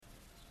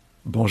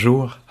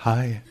Bonjour,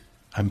 hi,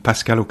 I'm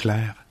Pascal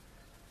Auclair.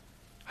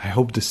 I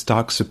hope this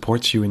talk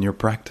supports you in your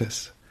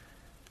practice.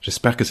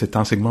 J'espère que cet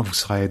enseignement vous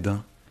sera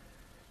aidant.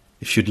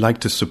 If you'd like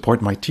to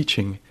support my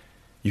teaching,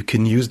 you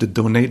can use the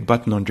donate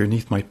button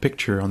underneath my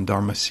picture on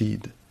Dharma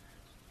Seed.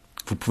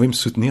 Vous pouvez me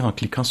soutenir en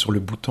cliquant sur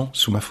le bouton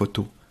sous ma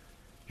photo.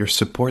 Your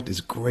support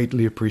is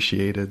greatly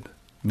appreciated.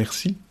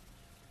 Merci.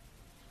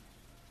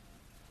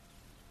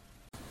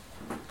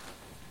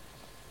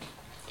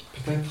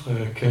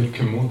 Peut-être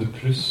quelques mots de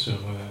plus sur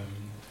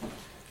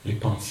les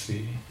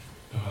pensées,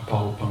 le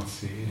rapport aux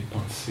pensées, les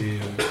pensées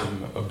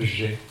comme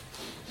objet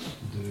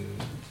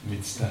de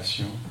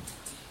méditation.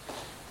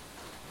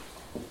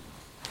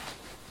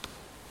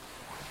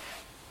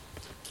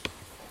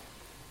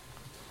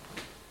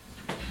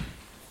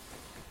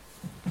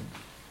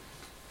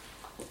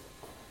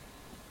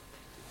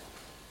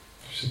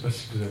 Je ne sais pas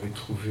si vous avez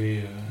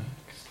trouvé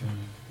que c'était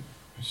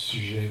un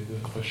sujet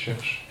de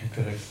recherche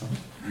intéressant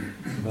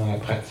dans la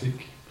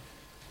pratique.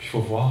 Puis il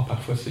faut voir,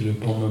 parfois c'est le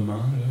bon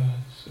moment, là,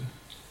 ce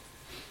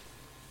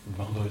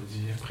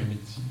vendredi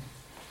après-midi.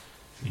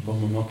 C'est le bon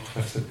moment pour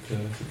faire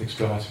cette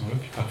exploration-là,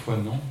 puis parfois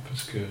non,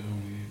 parce qu'on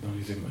est dans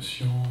les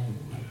émotions,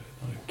 ou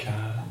dans le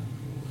calme,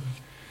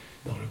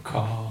 ou dans le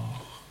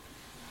corps.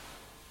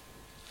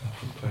 Alors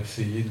il ne faut pas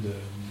essayer de...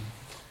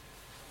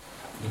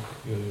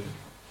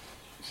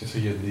 c'est ça,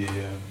 il y a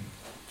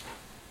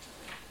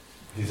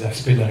des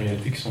aspects de la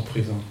réalité qui sont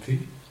présentés.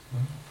 Hein?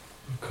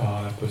 Le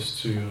corps, la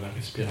posture, la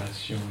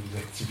respiration, les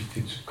activités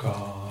du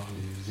corps,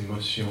 les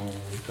émotions,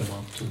 l'état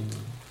mentaux,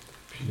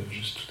 puis là,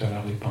 juste tout à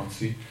l'heure, les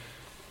pensées.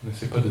 On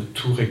n'essaie pas de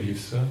tout régler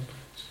ça,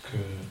 parce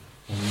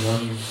qu'on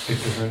nomme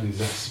quelques-uns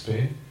des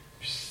aspects,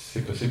 puis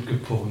c'est possible que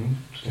pour nous,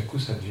 tout à coup,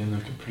 ça devienne un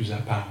peu plus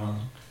apparent,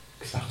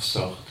 que ça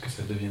ressorte, que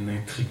ça devienne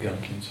intriguant,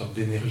 qu'il y ait une sorte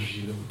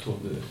d'énergie là, autour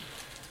de...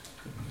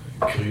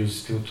 une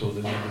curiosité autour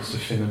de ce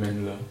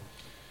phénomène-là.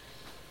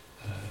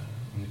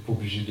 On n'est pas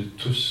obligé de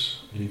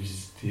tous les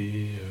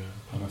visiter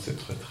pendant cette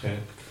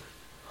retraite.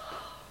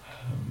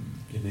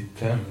 Il y a des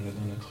thèmes là,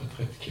 dans notre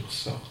retraite qui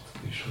ressortent,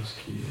 des choses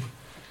qui...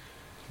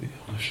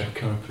 On a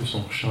chacun un peu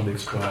son champ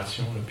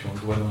d'exploration, là, puis on le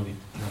voit dans les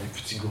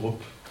petits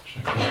groupes.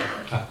 Chacun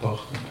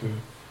apporte un peu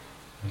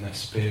un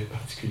aspect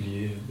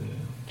particulier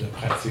de la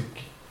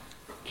pratique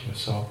qui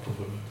ressort pour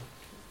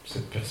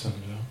cette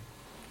personne-là.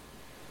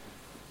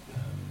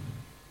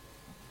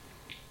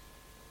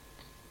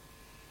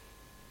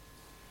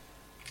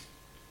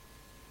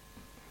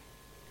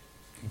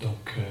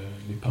 Donc,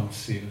 les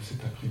pensées, là,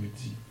 cet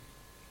après-midi,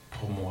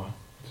 pour moi,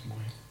 du moins.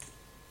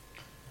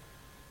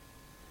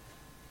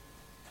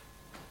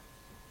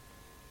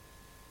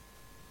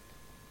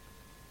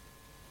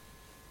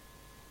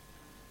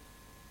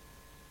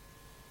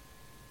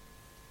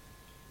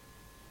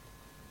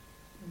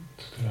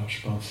 Tout à l'heure,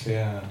 je pensais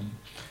à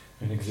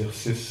un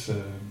exercice,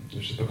 je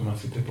ne sais pas comment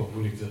c'était pour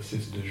vous,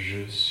 l'exercice de «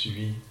 je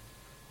suis »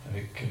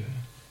 avec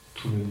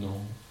tout le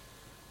nom.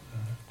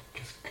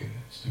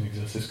 C'est un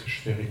exercice que je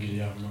fais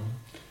régulièrement,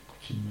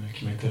 qui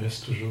m'intéresse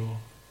toujours.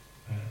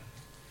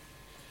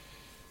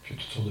 Puis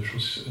toutes sortes de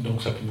choses.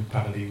 Donc ça peut nous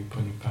parler ou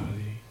pas nous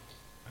parler.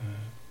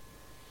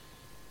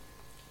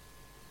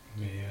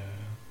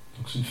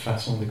 Donc c'est une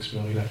façon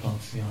d'explorer la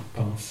pensée en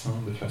pensant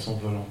de façon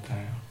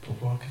volontaire, pour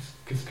voir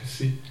qu'est-ce que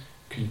c'est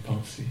qu'une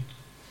pensée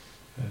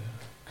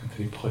quand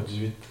elle est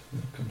produite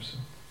comme ça.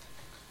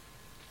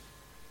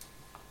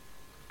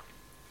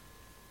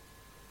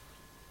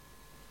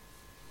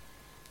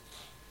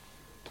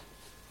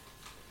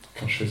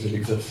 Quand je faisais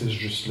l'exercice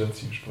juste là,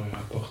 tiens, je pourrais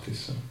rapporter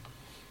ça.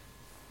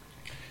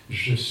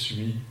 Je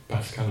suis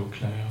Pascal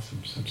Auclair, ça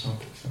me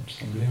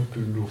semblait un peu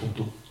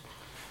lourdeau.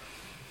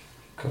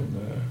 Comme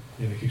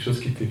il y avait quelque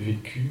chose qui était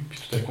vécu, puis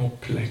tout à coup on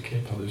plaquait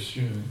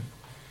par-dessus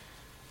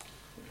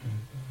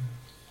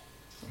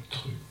un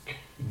truc,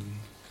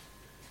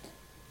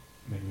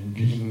 même une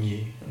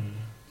lignée.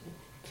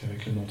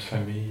 Avec le nom de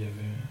famille, il y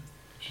avait...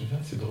 Je me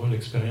disais, c'est drôle,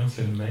 l'expérience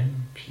elle-même,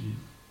 puis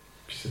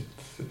c'est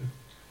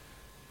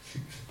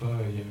pas...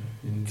 Il y a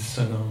une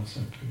dissonance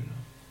un peu, là.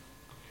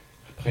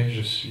 Après,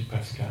 je suis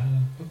Pascal.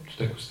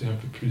 Tout à coup, c'était un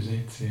peu plus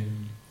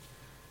intime,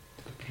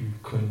 un peu plus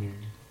connu.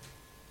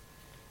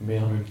 Mais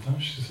en même temps,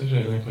 c'est ça,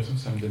 j'avais l'impression que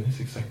ça me donnait,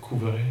 c'est que ça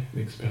couvrait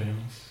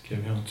l'expérience qu'il y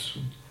avait en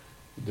dessous,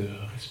 de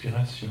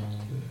respiration,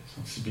 de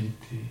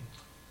sensibilité.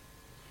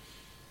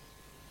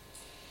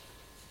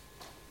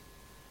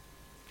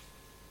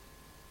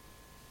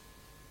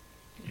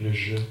 Le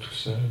je tout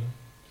seul,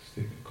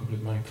 c'était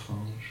complètement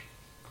étrange,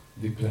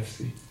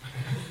 déplacé,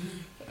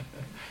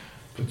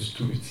 pas du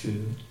tout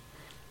utile.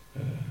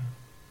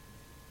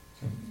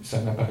 Ça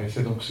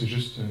m'apparaissait, donc c'est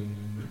juste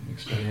une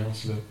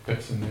expérience là,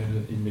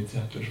 personnelle,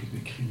 immédiate. Là, je vous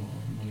décris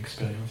mon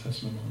expérience à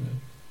ce moment-là.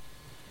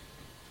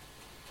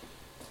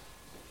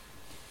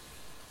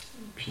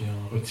 Puis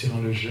en retirant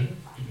le je,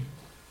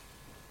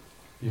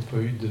 il n'y a pas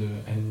eu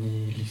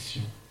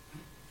d'annihilation.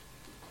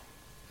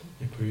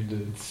 Il n'y a pas eu de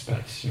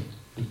disparition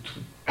de tout.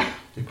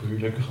 Il n'y a pas eu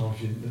le grand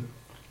vide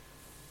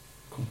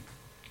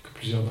que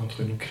plusieurs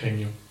d'entre nous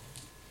craignons.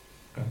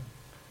 Hein?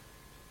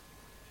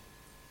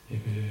 Il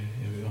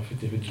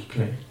y avait du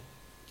plein.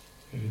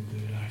 Il y avait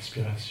de la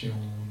respiration,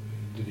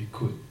 de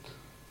l'écoute,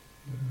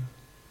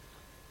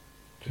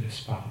 de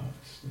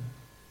l'espace,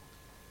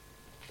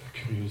 de la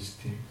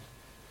curiosité.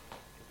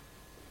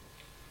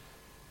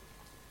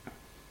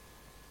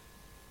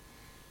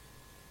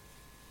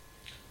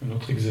 Un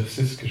autre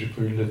exercice que j'ai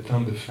pas eu le temps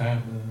de faire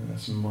à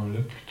ce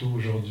moment-là, plutôt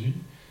aujourd'hui,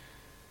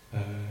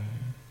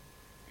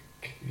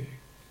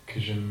 que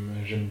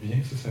j'aime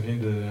bien, ça vient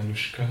de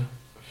Anushka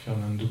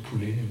Fernando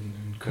Poulet,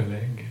 une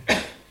collègue.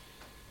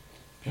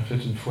 Puis en fait,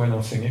 une fois, elle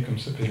enseignait comme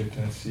ça, puis elle était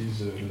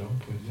assise là, on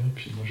pourrait dire,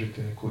 puis moi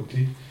j'étais à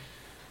côté.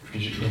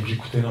 Puis donc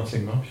j'écoutais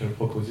l'enseignement, puis elle a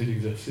proposé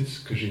l'exercice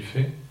que j'ai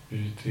fait.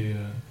 J'ai été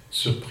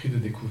surpris de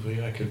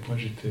découvrir à quel point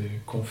j'étais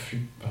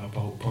confus par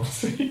rapport aux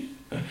pensées.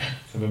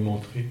 Ça m'a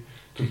montré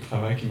tout le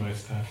travail qu'il me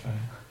restait à faire.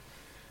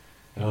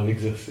 Alors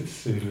l'exercice,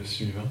 c'est le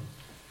suivant.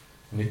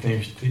 On est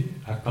invité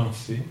à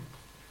penser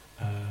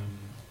à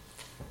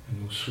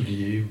nos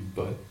souliers, ou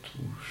bottes,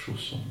 ou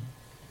chaussons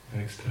à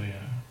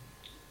l'extérieur.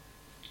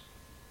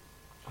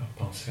 Alors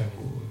pensez à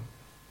vos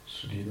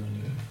souliers dans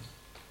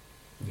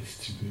le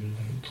vestibule,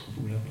 à l'autre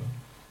bout là-bas.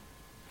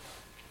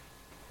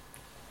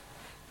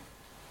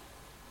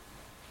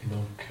 Et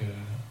donc,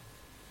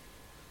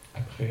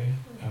 après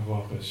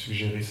avoir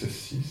suggéré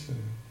ceci,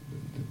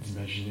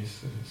 d'imaginer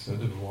ça,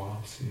 de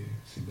voir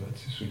ces bottes,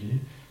 ces souliers,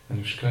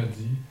 Anushka a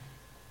dit,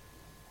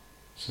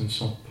 ce ne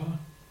sont pas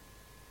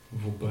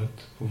vos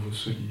bottes ou vos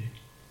souliers.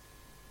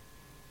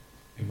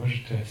 Et moi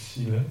j'étais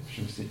assis là,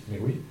 je me suis dit, mais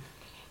oui,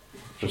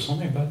 ce sont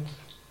mes bottes.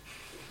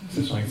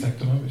 Ce sont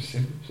exactement,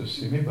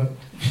 c'est mes bottes.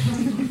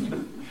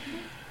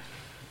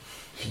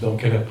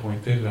 Donc elle a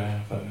pointé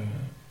vers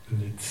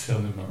le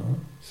discernement,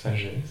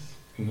 sagesse,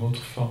 une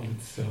autre forme de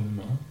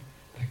discernement,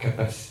 la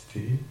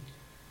capacité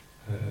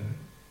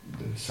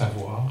de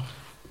savoir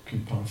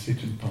qu'une pensée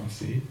est une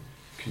pensée,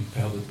 qu'une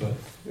paire de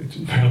bottes est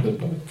une paire de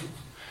bottes.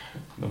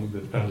 Donc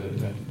de faire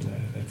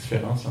la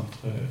différence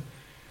entre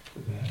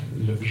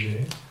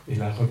l'objet et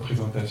la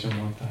représentation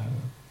mentale.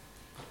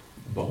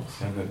 Bon,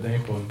 c'est anodin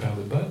pour une paire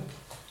de bottes,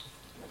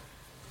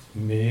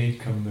 mais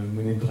comme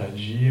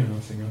Munedraji, un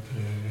enseignant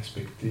très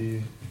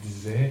respecté,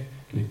 disait,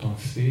 les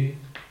pensées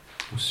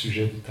au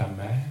sujet de ta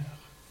mère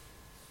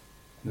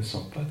ne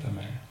sont pas ta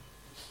mère.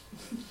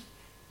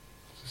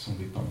 Ce sont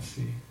des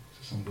pensées,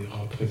 ce sont des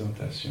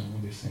représentations,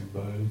 des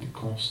symboles, des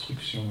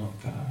constructions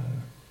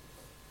mentales.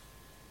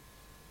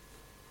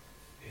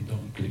 Et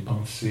donc les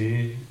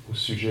pensées au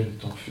sujet de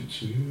ton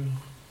futur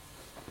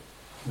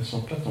ne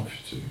sont pas ton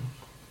futur.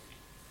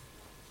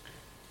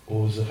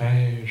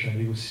 Oserais-je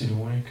aller aussi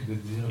loin que de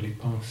dire les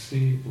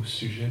pensées au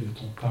sujet de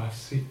ton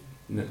passé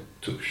ne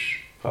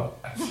touchent pas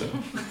à ça.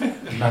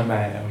 Ma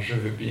mère, je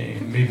veux bien,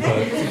 mes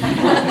bottes,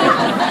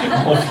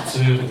 mon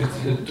futur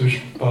ne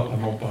touche pas à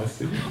mon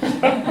passé.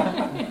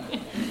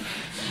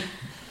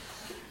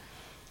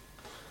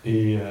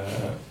 Et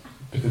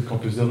peut-être qu'on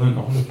peut se dire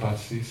non, le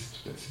passé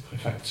c'est très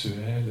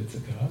factuel,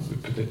 etc. Mais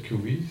peut-être que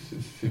oui,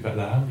 c'est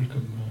valable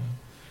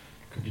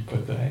comme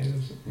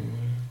hypothèse.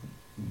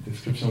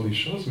 Description des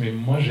choses, mais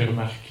moi j'ai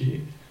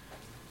remarqué,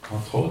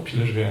 entre autres, puis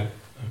là je vais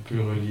un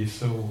peu relier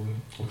ça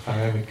au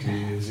travail avec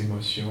les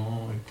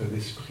émotions, l'état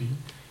d'esprit,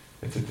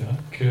 etc.,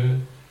 que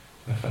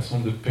la façon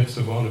de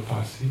percevoir le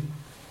passé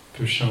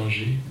peut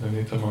changer d'un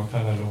état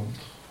mental à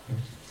l'autre.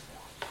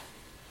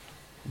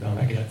 Dans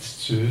la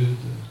gratitude,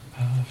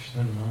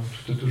 finalement,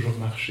 tout a toujours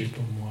marché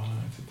pour moi,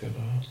 etc.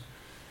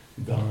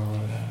 Dans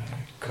la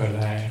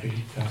colère,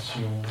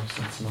 irritation,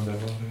 le sentiment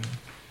d'avoir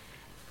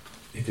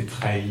été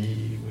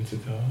trahi, etc.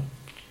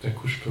 Tout à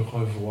coup, je peux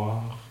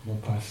revoir mon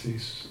passé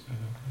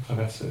à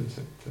travers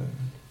cette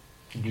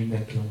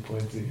lunette-là, on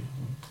pourrait dire.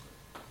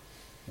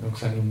 Donc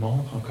ça nous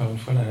montre, encore une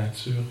fois, la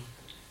nature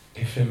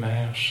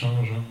éphémère,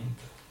 changeante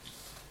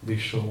des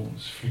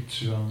choses,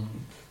 fluctuantes,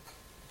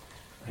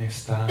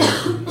 instables,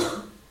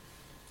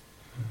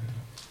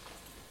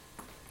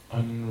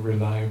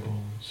 unreliable,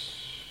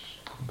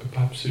 qu'on ne peut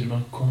pas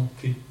absolument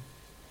compter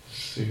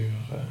sur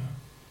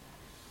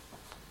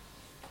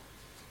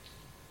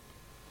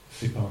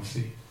ses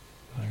pensées,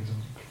 par exemple.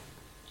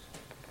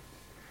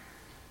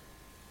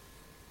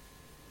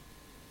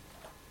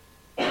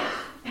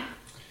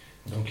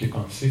 Donc les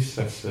pensées,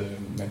 ça se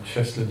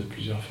manifeste là, de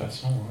plusieurs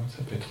façons.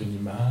 Ça peut être une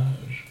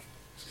image.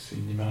 Est-ce que c'est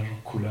une image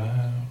en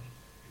couleur,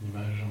 une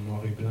image en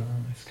noir et blanc?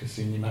 Est-ce que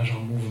c'est une image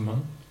en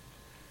mouvement?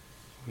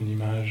 Une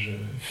image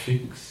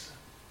fixe?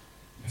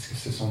 Est-ce que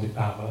ce sont des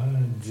paroles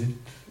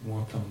dites ou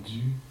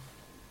entendues?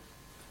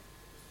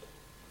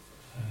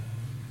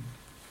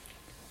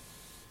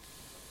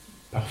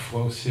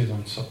 Parfois aussi, elles ont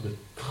une sorte de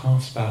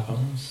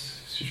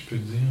transparence, si je peux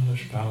dire. Là,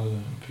 je parle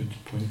un peu du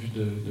point de vue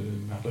de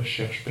ma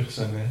recherche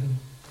personnelle.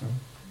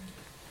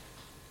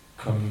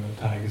 Comme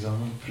par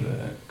exemple,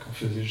 quand on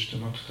faisait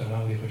justement tout à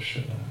l'heure les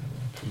recherches,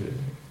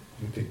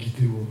 on était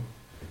guidé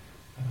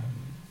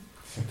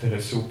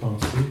s'intéresser aux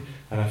pensées.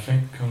 À la fin,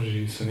 quand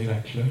j'ai sonné la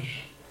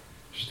cloche,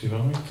 j'étais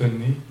vraiment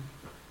étonné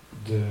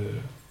de...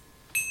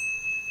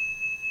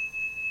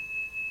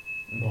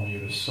 Bon, il y a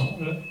le son,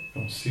 là.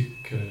 On sait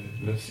que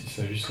là, il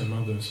s'agit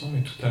seulement d'un son,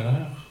 mais tout à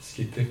l'heure, ce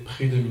qui était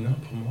prédominant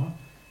pour moi,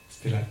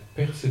 c'était la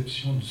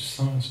perception du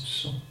sens du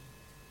son.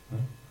 Hein?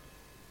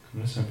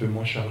 Comme là, c'est un peu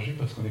moins chargé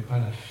parce qu'on n'est pas à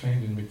la fin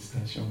d'une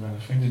méditation. Mais à la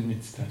fin d'une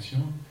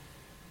méditation,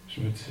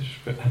 je me dis, je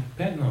peux à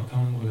peine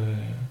entendre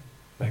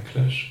la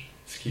cloche.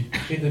 Ce qui est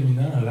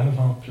prédominant à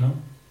l'avant-plan,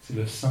 c'est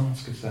le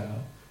sens que ça a.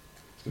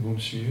 Est-ce que vous me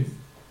suivez?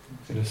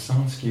 C'est le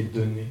sens qui est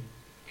donné,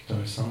 qui est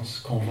un sens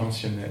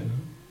conventionnel,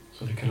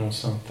 sur lequel on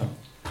s'entend.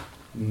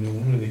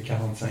 Nous, les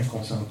 45,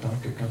 on s'entend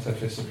que quand ça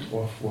fait ça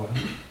 3 fois,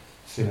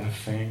 c'est la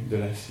fin de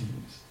l'assise.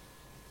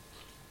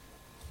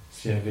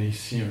 S'il y avait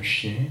ici un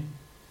chien,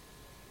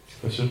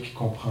 c'est pas sûr qu'il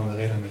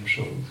comprendrait la même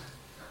chose.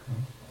 Hein?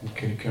 Ou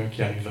quelqu'un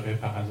qui arriverait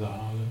par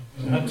hasard.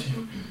 Là. Ah tiens,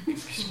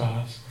 qu'est-ce qui se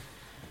passe?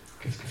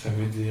 Qu'est-ce que ça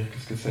veut dire?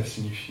 Qu'est-ce que ça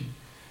signifie?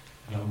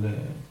 Alors,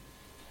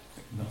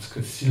 dans ce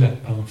cas-ci, la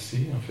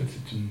pensée, en fait,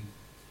 c'est une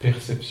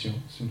perception,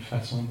 c'est une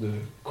façon de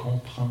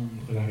comprendre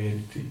la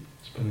réalité.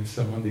 Ce n'est pas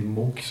nécessairement des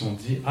mots qui sont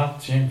dits, ah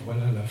tiens,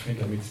 voilà la fin de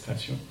la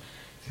méditation.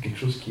 C'est quelque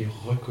chose qui est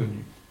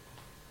reconnu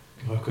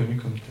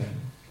comme tel.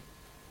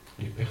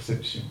 Les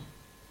perceptions.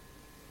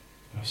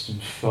 Alors c'est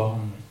une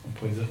forme, on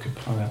pourrait dire, que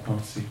prend la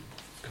pensée,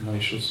 comment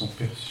les choses sont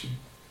perçues.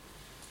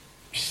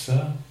 Puis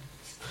ça,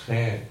 c'est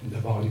très,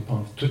 d'abord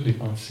toutes les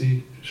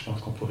pensées, je pense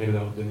qu'on pourrait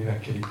leur donner la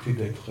qualité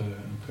d'être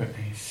un peu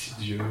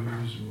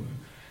insidieuses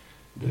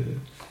ou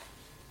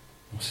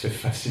on se fait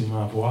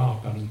facilement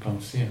avoir par une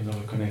pensée en ne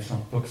reconnaissant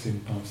pas que c'est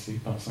une pensée,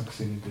 pensant que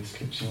c'est une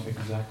description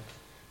exacte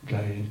de la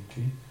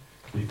réalité.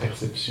 Les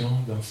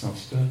perceptions, dans ce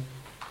sens-là,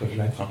 peuvent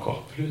l'être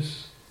encore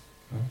plus.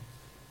 Hein?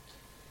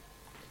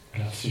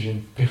 Alors, si j'ai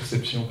une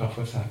perception,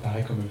 parfois ça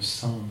apparaît comme un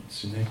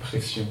sens, une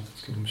impression.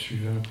 Est-ce que vous me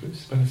suivez un peu?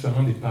 Ce n'est pas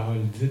nécessairement des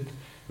paroles dites,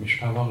 mais je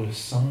peux avoir le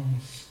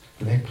sens,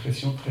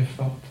 l'impression très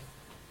forte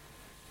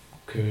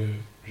que,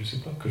 je ne sais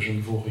pas, que je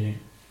ne vaux rien,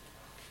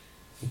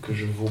 ou que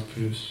je vaux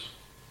plus.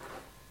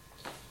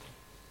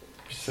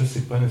 Puis ça,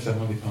 c'est pas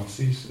nécessairement des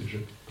pensées. Je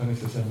ne peux pas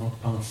nécessairement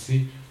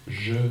penser «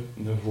 je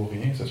ne vaux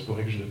rien », ça se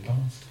pourrait que je le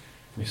pense,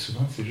 mais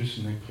souvent c'est juste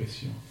une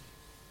impression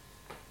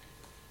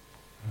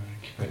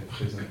qui peut être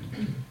présente,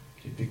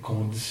 qui a été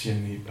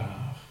conditionnée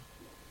par...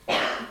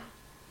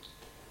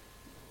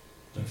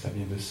 Donc, ça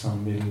vient de 100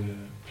 000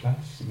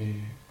 places, mais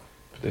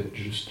peut-être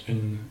juste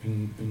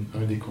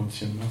un des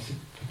conditionnements, c'est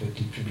peut-être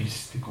les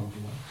publicités qu'on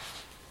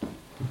voit,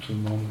 où tout le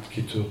monde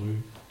qui est heureux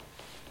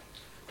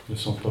ne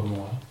sont pas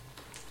moi.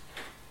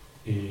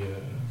 Et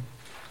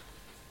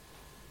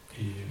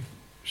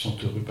sont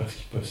heureux parce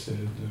qu'ils possèdent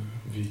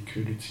un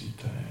véhicule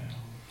utilitaire,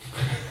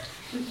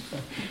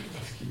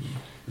 parce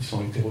qu'ils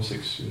sont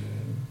hétérosexuels,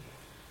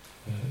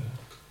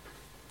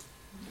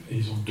 et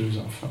ils ont 2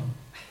 enfants,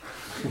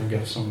 un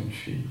garçon et une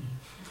fille.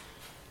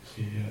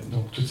 Et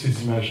donc toutes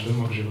ces images-là,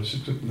 moi que j'ai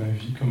reçues toute ma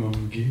vie comme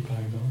homme gay, par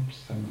exemple,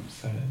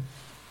 ça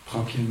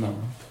tranquillement,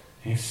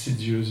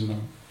 insidieusement,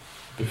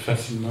 peut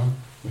facilement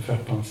me faire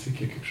penser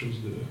qu'il y a quelque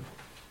chose de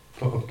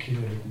pas OK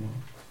avec moi.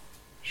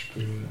 Je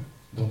peux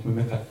donc me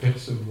mettre à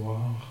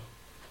percevoir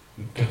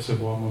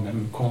mon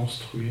âme,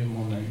 construire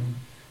mon âme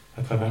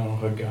à travers un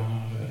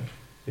regard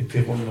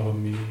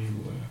hétéronormé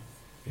ou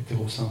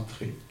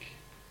hétérocentrique,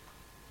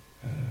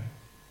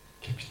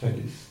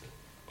 capitaliste.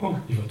 Oh,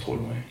 il va trop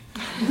loin.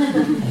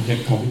 On vient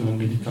de tomber dans le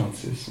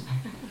militantisme.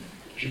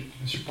 Je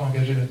ne suis pas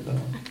engagé là-dedans.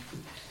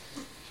 Je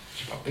ne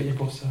suis pas payé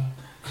pour ça.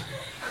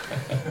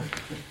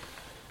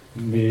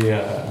 Mais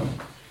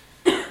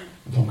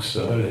donc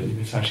ça, les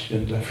messages qui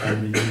viennent de la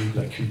famille,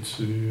 de la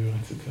culture,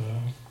 etc.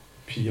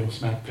 Puis on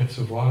se met à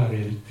percevoir la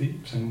réalité.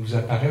 Ça nous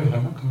apparaît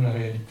vraiment comme la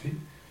réalité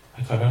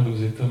à travers nos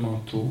états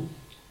mentaux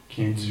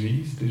qui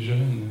induisent déjà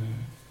une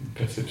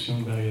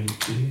perception de la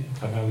réalité à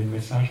travers les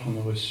messages qu'on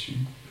a reçus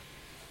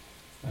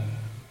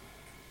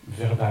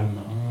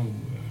verbalement ou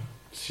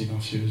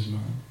silencieusement.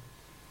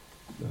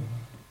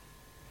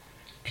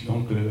 Puis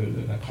donc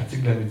la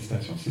pratique de la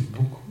méditation, c'est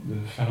beaucoup de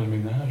faire le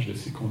ménage de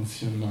ces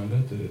conditionnements-là,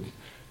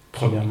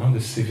 premièrement de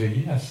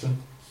s'éveiller à ça.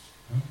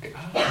 Hein?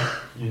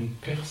 Il y a une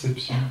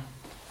perception.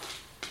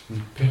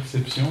 Une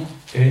perception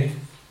est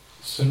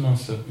seulement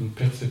ça, une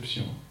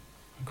perception.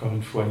 Encore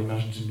une fois,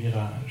 l'image du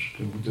mirage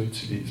que le Bouddha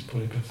utilise pour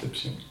les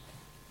perceptions.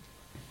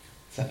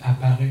 Ça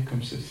apparaît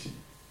comme ceci.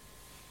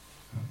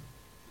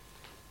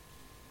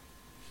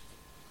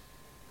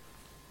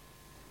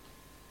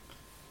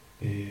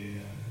 Et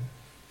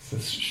ça,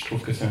 je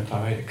trouve que c'est un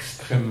travail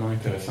extrêmement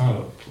intéressant.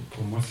 Alors,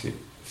 pour moi,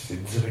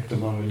 c'est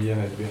directement relié à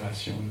la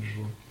libération.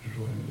 Je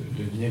vois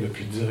le lien le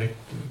plus direct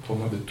pour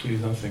moi de tous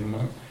les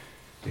enseignements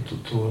est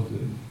autour de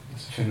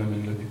ce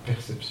phénomène-là des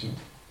perceptions.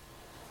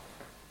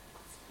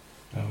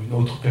 Alors, une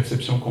autre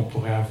perception qu'on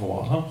pourrait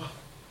avoir,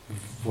 vous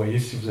voyez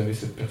si vous avez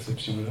cette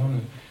perception-là,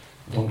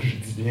 donc je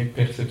dis bien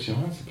perception,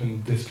 c'est pas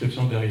une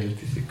description de la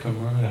réalité, c'est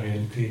comment la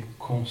réalité est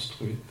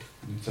construite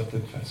d'une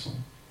certaine façon,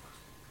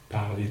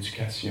 par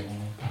l'éducation,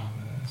 par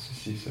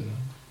ceci et cela.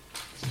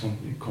 Ce sont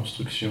des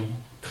constructions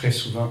très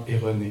souvent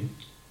erronées.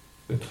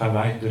 Le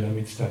travail de la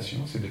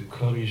méditation, c'est de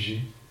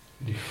corriger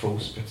les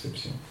fausses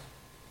perceptions.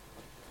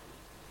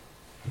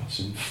 Alors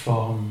c'est une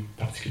forme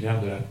particulière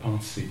de la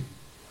pensée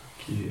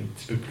qui est un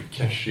petit peu plus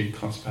cachée,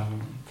 transparente.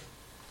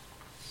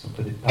 ne sont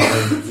pas des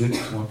paroles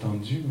dites ou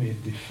entendues, mais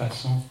des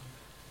façons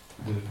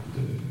de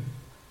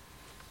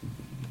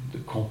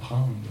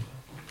comprendre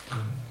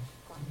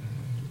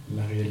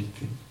la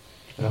réalité.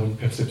 Alors une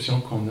perception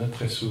qu'on a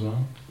très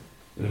souvent,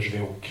 là je vais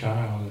au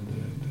cœur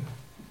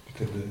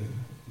peut-être de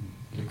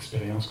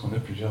l'expérience qu'on a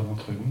plusieurs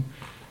d'entre nous,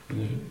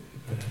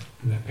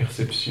 la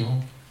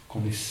perception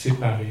qu'on est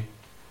séparé.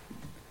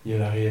 Il y a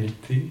la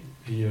réalité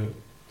et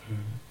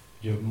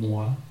il y a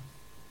moi,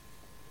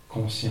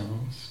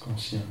 conscience,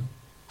 conscient.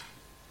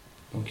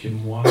 Donc il y a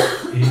moi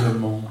et le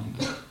monde,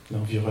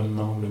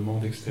 l'environnement, le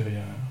monde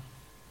extérieur.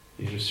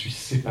 Et je suis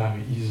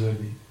séparé,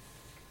 isolé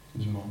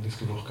du monde. Est-ce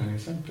que vous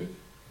reconnaissez un peu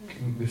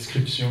une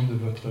description de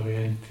votre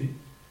réalité?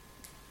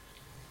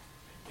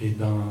 Et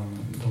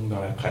donc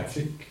dans la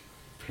pratique,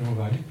 plus on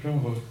va aller, plus on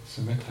va se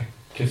mettre à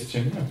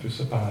questionner un peu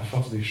ça par la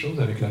force des choses,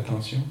 avec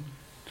l'attention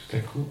tout à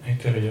coup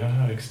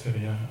intérieure,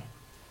 extérieure.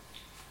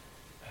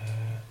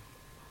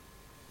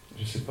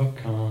 Je ne sais pas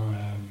quand...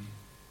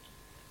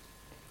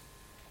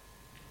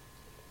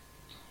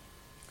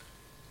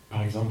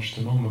 par exemple,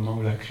 justement, au moment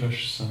où la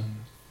cloche sonne,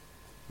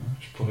 hein,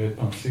 je pourrais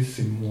penser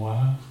c'est moi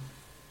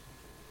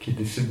qui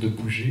décide de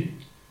bouger,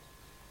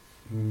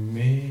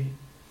 mais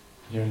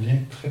il y a un lien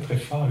très très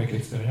fort avec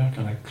l'extérieur.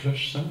 Quand la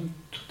cloche sonne,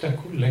 tout à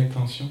coup,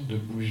 l'intention de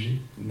bouger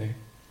naît.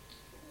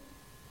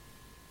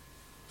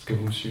 Est-ce que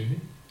vous me suivez?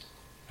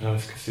 Alors,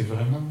 est-ce que je suis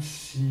vraiment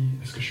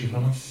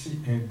si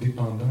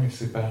indépendant et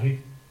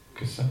séparé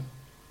que ça?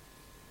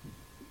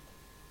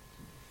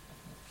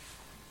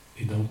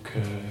 Et donc,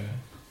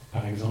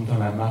 par exemple, dans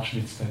la marche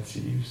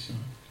méditative,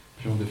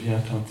 plus on devient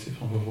attentif,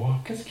 on va voir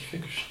qu'est-ce qui fait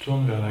que je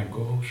tourne vers la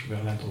gauche,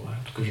 vers la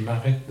droite, ou que je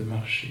m'arrête de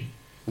marcher,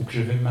 ou que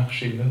je vais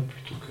marcher là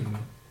plutôt que là.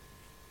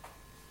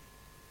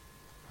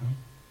 Hein?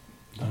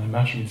 Dans la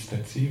marche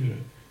méditative,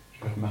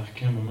 je vais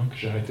remarquer un moment que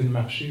j'ai arrêté de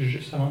marcher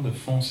juste avant de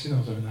foncer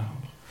dans un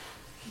arbre.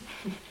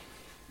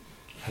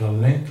 Alors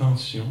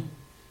l'intention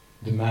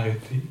de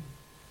m'arrêter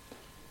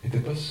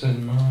n'était pas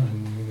seulement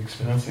une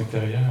expérience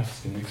intérieure,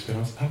 c'était une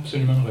expérience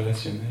absolument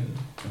relationnelle.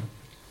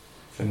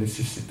 Ça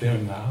nécessitait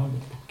un arbre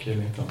pour qu'il y ait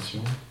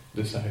l'intention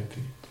de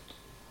s'arrêter.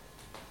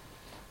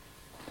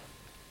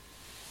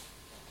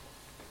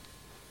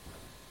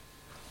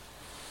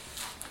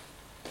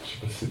 Je ne sais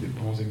pas si c'est des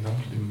bons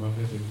exemples, des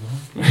mauvais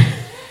exemples.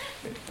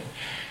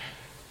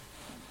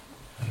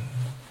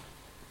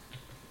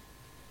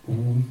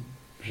 Ou,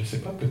 je ne sais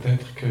pas,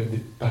 peut-être que des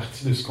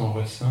parties de ce qu'on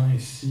ressent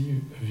ici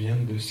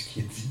viennent de ce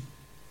qui est dit.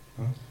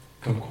 Hein?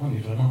 Comme quoi on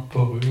est vraiment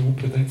poreux. Ou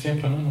peut-être, tiens,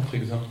 prenons notre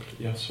exemple.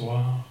 Hier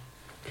soir,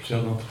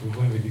 plusieurs d'entre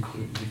vous avaient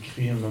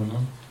décrit un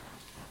moment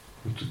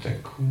où tout à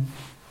coup,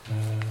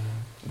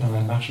 dans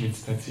la marche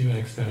méditative à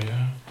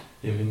l'extérieur,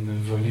 il y avait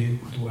une volée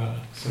d'oies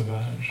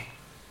sauvages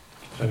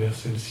qui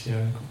traversaient le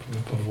ciel, qu'on ne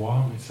pouvait pas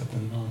voir, mais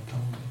certainement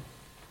entendre.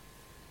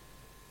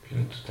 Puis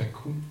là, tout à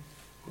coup,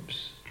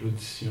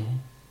 l'audition,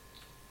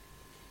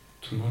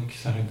 tout le monde qui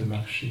s'arrête de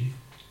marcher.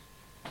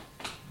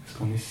 Est-ce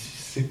qu'on est si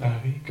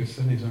séparés que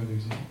ça les uns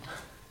des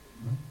autres?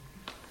 Hein?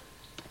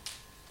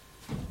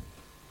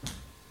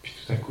 Puis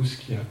tout à coup, ce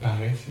qui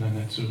apparaît, c'est la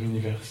nature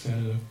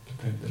universelle,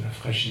 peut-être de la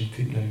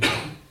fragilité de la vie.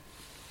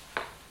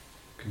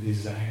 Que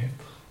des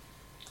êtres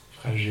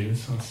fragiles,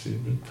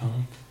 sensibles,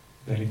 tentent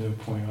d'aller d'un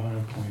point A à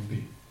un point B.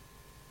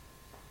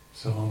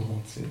 Se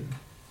rendront-ils?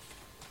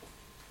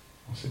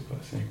 On ne sait pas,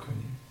 c'est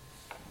inconnu.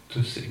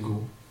 Tous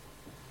égaux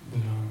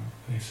devant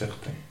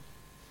l'incertain.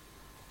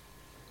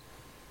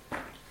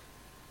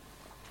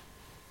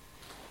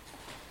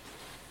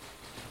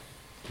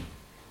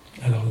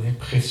 Alors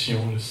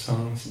l'impression, le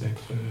sens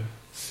d'être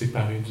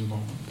séparé du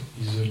monde,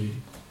 isolé,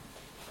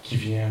 qui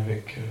vient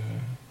avec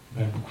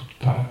beaucoup de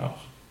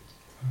peur.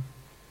 Hein?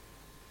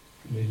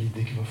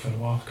 L'idée qu'il va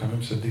falloir quand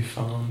même se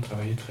défendre,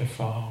 travailler très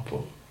fort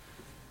pour...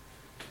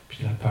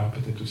 Puis la peur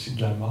peut-être aussi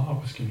de la mort,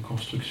 parce qu'il y a une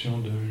construction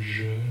d'un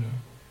je, là,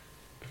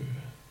 un peu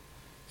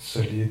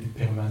solide et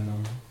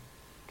permanent.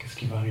 Qu'est-ce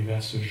qui va arriver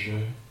à ce je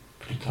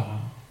plus tard,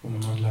 au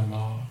moment de la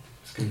mort?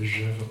 Est-ce que le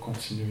je va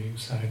continuer ou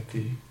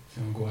s'arrêter? C'est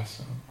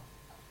angoissant.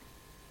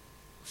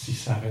 S'il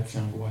s'arrête, c'est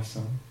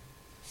angoissant.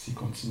 S'il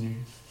continue,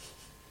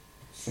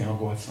 c'est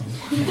angoissant.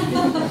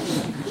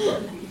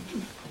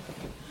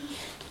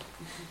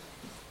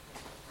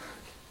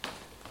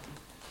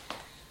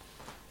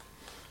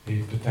 Et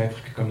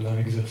peut-être que comme dans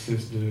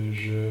l'exercice de «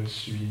 je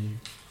suis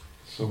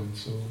so and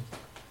so »,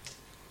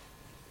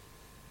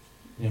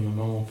 il y a un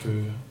moment où on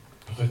peut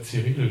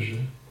retirer le « je »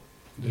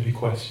 de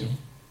l'équation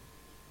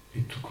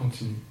et tout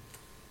continue.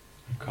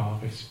 Le corps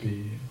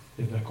respire,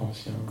 il y a de la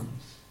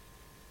conscience.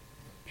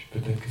 Puis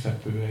peut-être que ça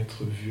peut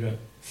être vu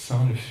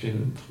sans le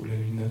filtre ou la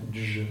lunette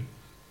du « je »,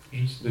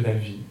 juste de la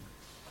vie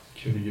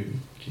qui a lieu,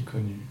 qui est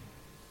connue,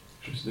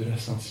 juste de la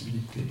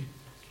sensibilité.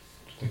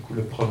 Tout à coup,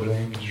 le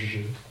problème du «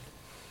 je »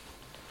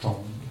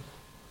 tombe.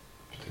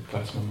 Peut-être pas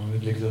à ce moment-là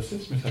de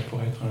l'exercice, mais ça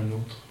pourrait être un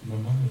autre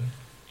moment, là.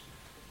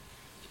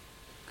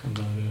 Comme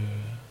dans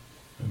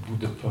un bout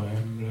de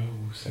poème là,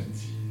 où ça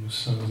dit « Nous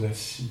sommes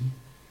assis,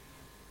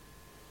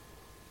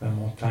 la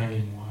montagne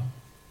et moi,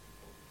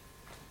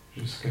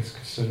 jusqu'à ce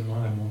que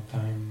seulement la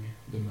montagne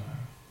demeure. »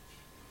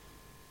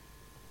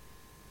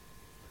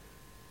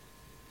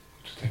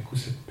 tout à coup,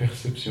 cette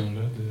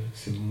perception-là de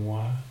c'est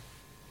moi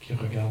qui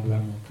regarde la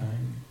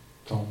montagne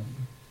tombe.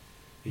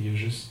 Et il y a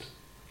juste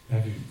la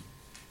vue,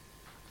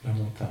 la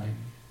montagne.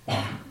 Ça,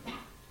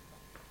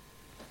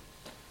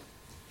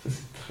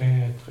 c'est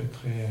très, très,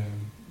 très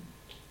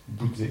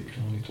bouddhique.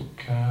 On est au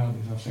cœur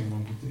des enseignements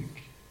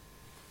bouddhiques.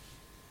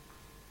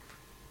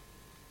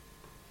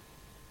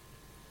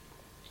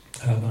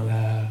 Alors, dans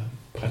la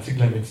pratique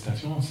de la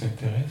méditation,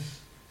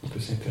 on peut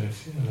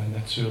s'intéresser à la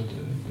nature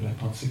de la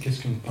pensée.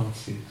 Qu'est-ce qu'une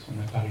pensée? Son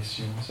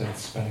apparition, sa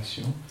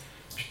disparition.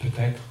 Puis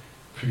peut-être,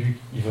 plus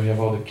il va y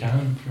avoir de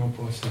calme, plus on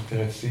pourra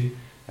s'intéresser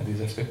à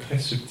des aspects très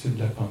subtils de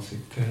la pensée,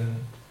 tels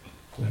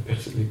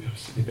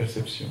les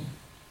perceptions.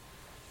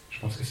 Je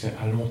pense que c'est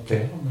à long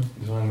terme,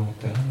 disons à long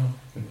terme,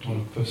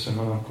 pas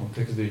seulement dans le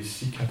contexte de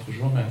ici, 4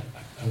 jours, mais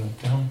à long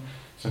terme,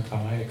 c'est un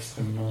travail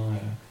extrêmement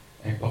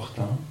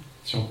important.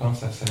 Si on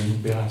pense à sa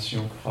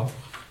libération propre,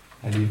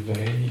 à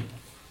l'éveil,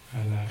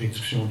 à la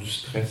réduction du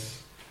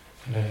stress,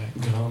 à la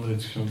grande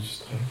réduction du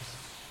stress,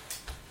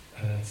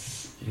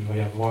 il va y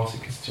avoir ces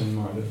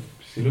questionnements-là.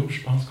 C'est là où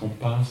je pense qu'on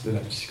passe de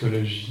la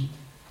psychologie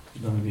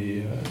dans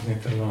les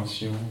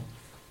interventions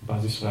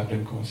basées sur la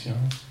pleine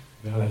conscience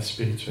vers la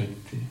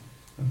spiritualité,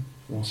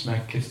 où on se met à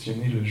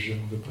questionner le je. On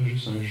ne veut pas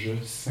juste un je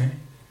sain,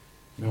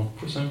 mais on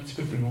pousse un petit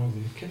peu plus loin et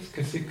dit qu'est-ce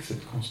que c'est que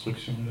cette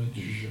construction-là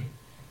du je?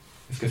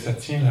 Est-ce que ça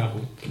tient la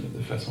route là,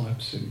 de façon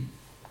absolue?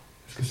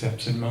 Est-ce que c'est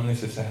absolument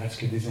nécessaire? Est-ce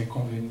qu'il y a des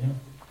inconvénients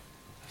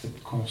à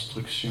cette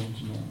construction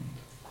du monde?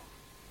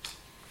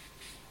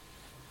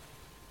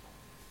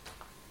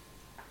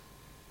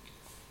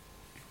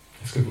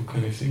 Est-ce que vous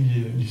connaissez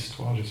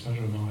l'histoire? J'espère que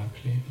je vais m'en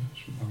rappeler.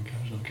 Je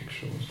m'engage dans quelque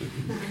chose de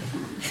délicat.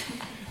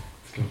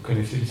 Est-ce que vous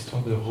connaissez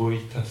l'histoire de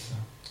Rohitassa?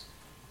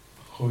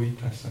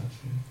 Rohitassa,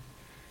 c'est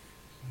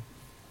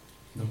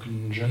donc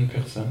une jeune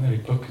personne à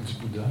l'époque du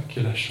Bouddha qui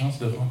a la chance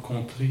de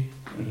rencontrer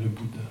le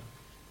Bouddha.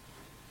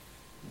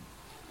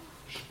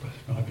 Je ne sais pas,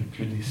 je ne me rappelle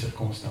plus des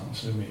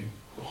circonstances, mais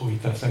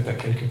Rohitassa est à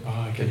quelque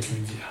part et quelqu'un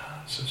dit «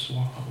 Ah, ce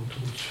soir,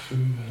 autour du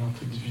feu, à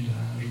l'entrée du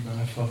village ou dans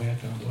la forêt à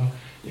tel endroit,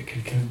 il y a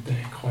quelqu'un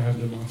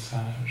d'incroyablement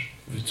sage.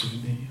 Veux-tu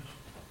venir?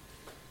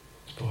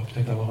 Tu pourras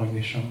peut-être avoir un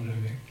échange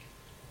avec. »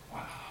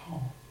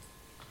 Wow!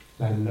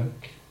 La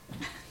luck,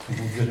 comme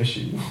on dirait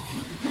chez nous.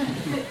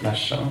 La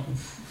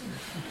chance.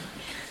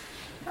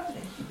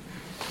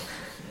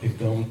 Et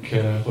donc,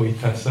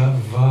 Rohitassa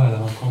va à la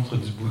rencontre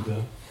du Bouddha.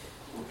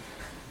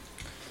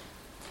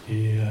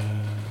 Et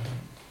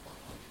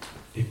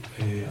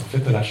en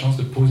fait, a la chance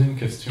de poser une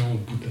question au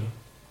Bouddha.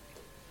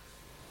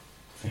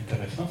 C'est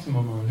intéressant ce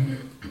moment-là.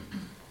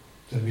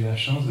 Vous avez la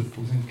chance de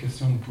poser une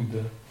question au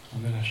Bouddha.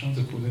 On a la chance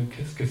de poser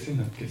qu'est-ce que c'est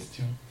notre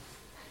question?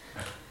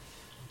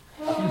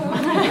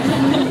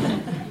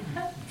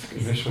 Est-ce que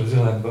je vais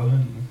choisir la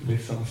bonne,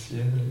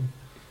 l'essentiel?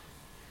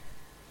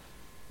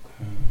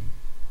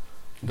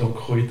 Donc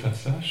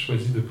Rohitassa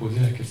choisit de poser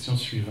la question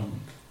suivante,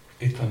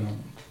 étonnante.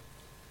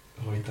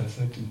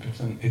 Rohitassa est une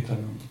personne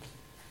étonnante.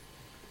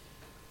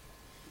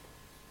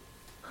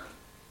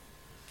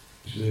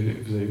 Vous avez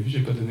vu, je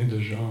n'ai pas donné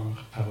de genre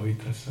à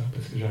Rohitassa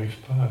parce que j'arrive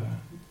pas à...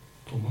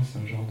 Pour moi, c'est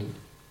un genre de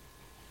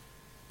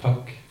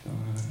Puck.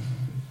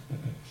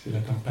 C'est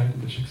la tempête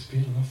de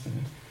Shakespeare. Non,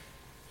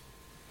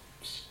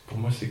 pour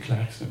moi, c'est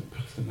clair que c'est un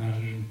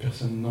personnage, une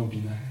personne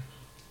non-binaire.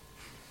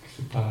 Qui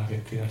ne s'est pas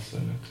arrêté à ça,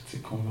 là, toutes ces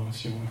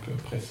conventions un peu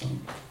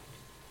oppressantes.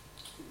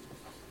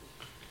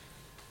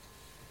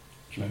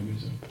 Je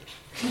m'amuse un peu.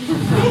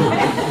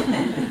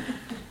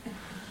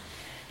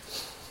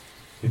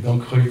 Et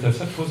donc,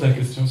 Rohitassa pose la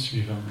question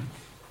suivante.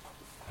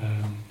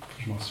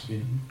 Je m'en souviens.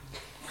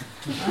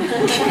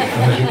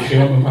 Je crée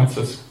un moment de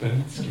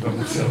suspense qui va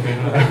me servir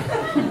à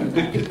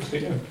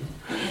dépêtrer un peu.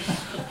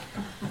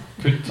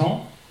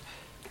 Peut-on,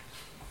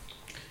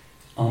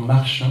 en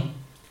marchant,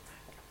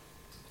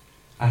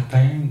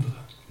 atteindre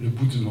le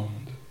bout du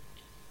monde?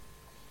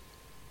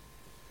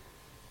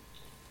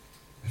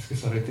 Est-ce que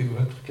ça aurait été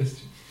votre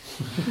question?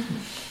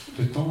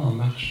 Peut-on, en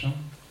marchant,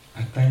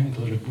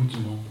 atteindre le bout du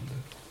monde?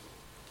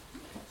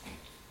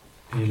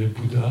 Et le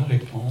Bouddha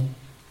répond,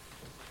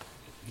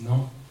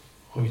 non,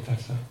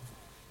 Rohitassa,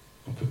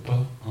 on ne peut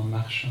pas, en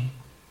marchant,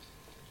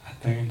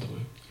 atteindre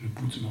le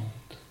bout du monde.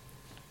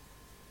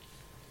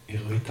 Et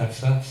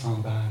Rohitassa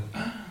s'emballe.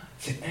 Ah,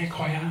 c'est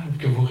incroyable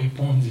que vous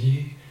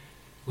répondiez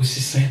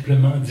aussi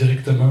simplement,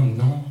 directement,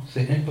 non,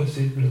 c'est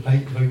impossible,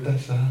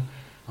 Rohitassa,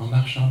 en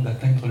marchant,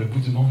 d'atteindre le bout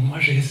du monde. Moi,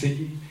 j'ai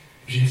essayé,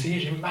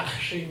 j'ai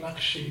marché.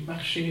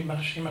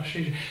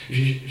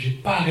 J'ai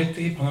pas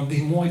arrêté pendant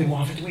des mois et des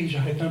mois. En fait, oui,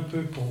 j'arrête un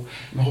peu pour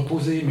me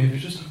reposer, mais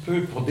juste un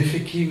peu pour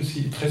déféquer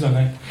aussi, très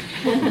honnête.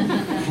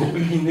 Pour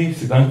uriner,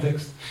 c'est dans le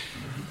texte.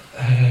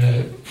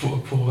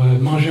 Pour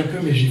manger un peu,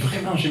 mais j'ai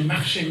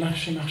marché.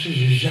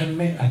 J'ai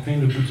jamais atteint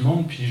le bout du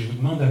monde. Puis je vous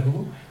demande à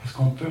vous, est-ce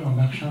qu'on peut en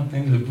marchant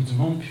atteindre le bout du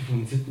monde? Puis vous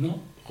me dites non,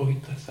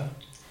 Rohitassa.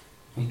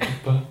 On ne peut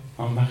pas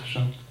en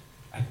marchant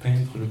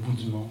atteindre le bout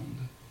du monde.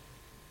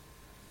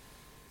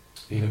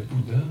 Et le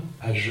Bouddha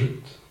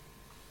ajoute,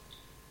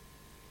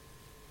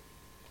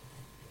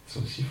 ça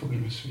aussi il faut que je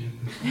me souvienne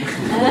de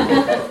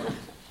ça.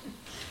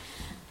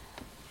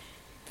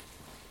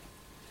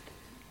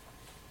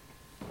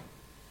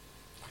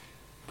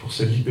 pour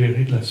se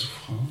libérer de la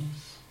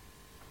souffrance,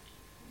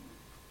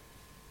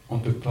 on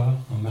ne peut pas,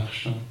 en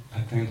marchant,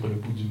 atteindre le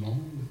bout du monde.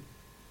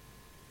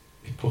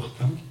 Et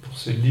pourtant, pour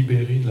se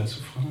libérer de la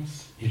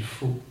souffrance, il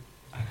faut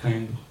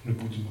atteindre le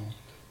bout du monde.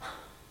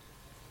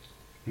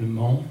 Le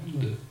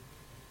monde,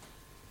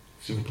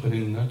 si vous prenez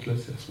une note, là,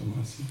 c'est à ce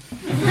moment-ci. Ça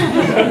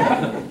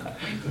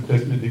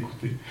peut-être mieux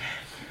d'écouter.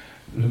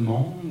 Le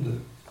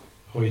monde,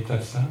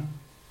 Roitasa,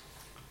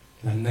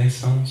 la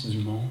naissance du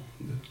monde,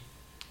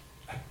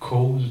 la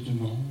cause du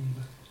monde,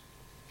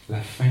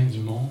 la fin du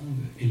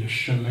monde et le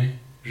chemin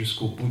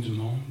jusqu'au bout du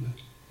monde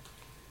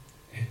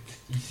est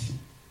ici,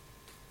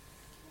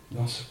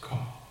 dans ce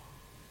corps,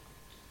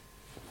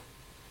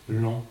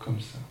 long comme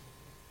ça,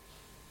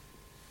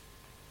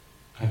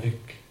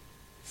 avec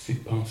ses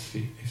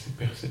pensées et ses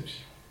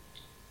perceptions.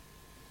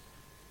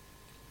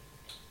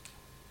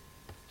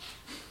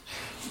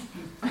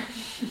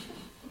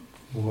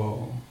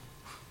 Wow!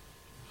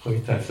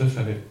 Roitasa ne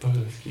savait pas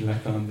ce qu'il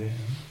attendait,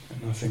 hein?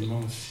 Un enseignement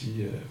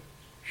aussi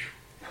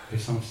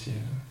essentiel.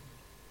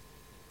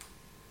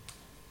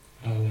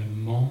 Alors le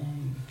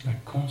monde, la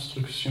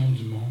construction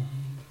du monde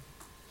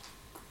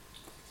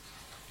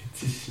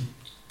est ici,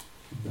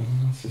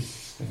 dans ce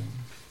système.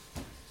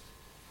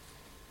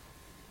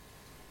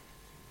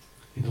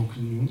 Et donc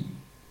nous,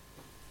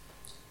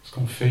 ce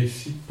qu'on fait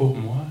ici, pour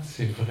moi,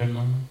 c'est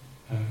vraiment,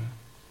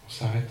 on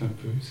s'arrête un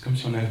peu. C'est comme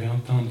si on avait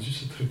entendu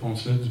cette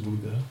réponse-là du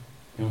Bouddha,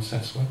 et on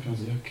s'assoit puis on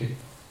se dit, ok,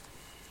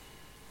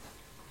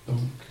 donc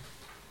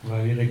on va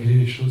aller régler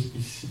les choses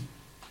ici,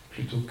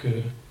 plutôt que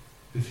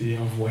d'essayer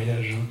en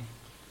voyageant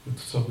de toutes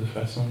sortes de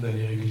façons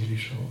d'aller régler les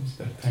choses,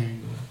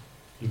 d'atteindre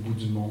le bout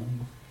du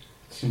monde.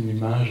 C'est une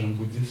image en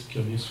bouddhisme qui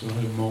revient souvent,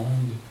 le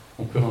monde.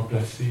 On peut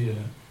remplacer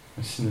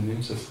un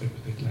synonyme, ce serait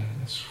peut-être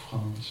la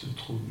souffrance, le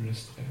trouble, le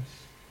stress.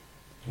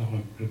 Alors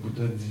le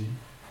Bouddha dit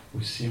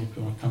aussi, on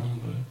peut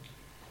entendre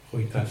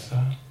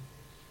Roitasa,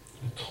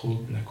 le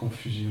trouble, la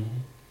confusion.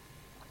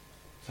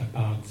 Ça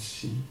part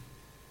d'ici,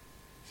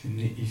 c'est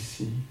né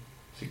ici,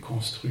 c'est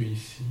construit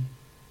ici,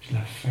 puis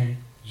la fin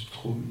du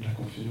trouble, de la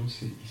confusion,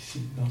 c'est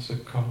ici, dans ce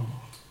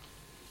corps,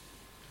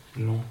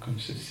 long comme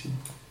ceci,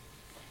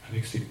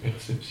 avec ses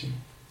perceptions.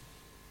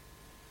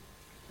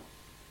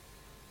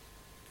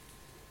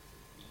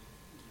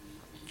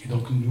 Et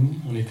donc nous,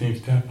 on est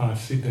invités à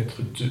passer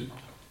d'être dupes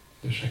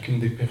de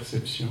chacune des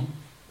perceptions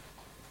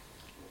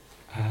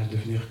à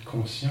devenir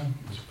conscients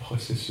du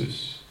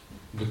processus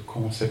de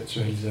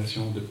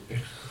conceptualisation, de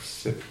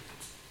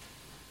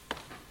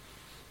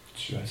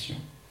perceptuation.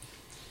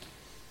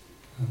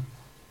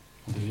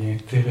 On devient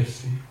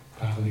intéressé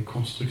par les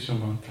constructions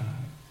mentales.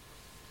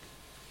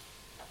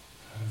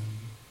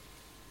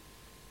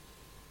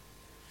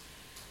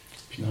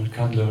 Puis dans le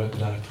cadre de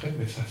la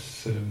retraite, ça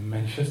se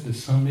manifeste de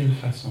 100 000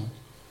 façons.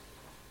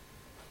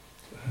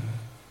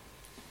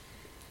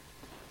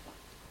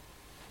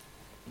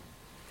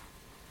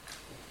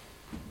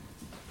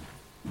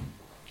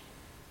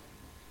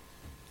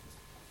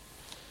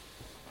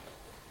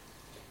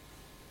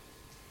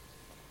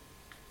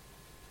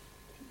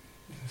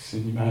 C'est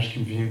une image qui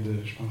me vient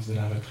je pense, de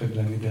la retraite de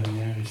l'année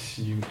dernière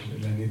ici ou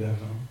de l'année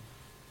d'avant.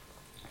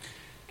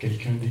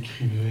 Quelqu'un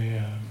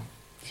décrivait,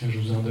 tiens, je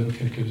vous en donne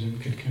quelques-unes,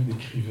 quelqu'un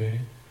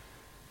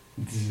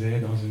disait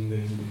dans une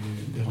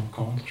des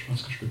rencontres, je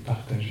pense que je peux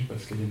partager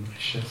parce qu'il y a une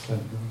richesse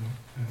là-dedans,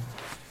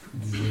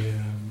 disait,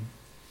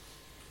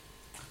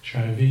 je suis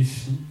arrivé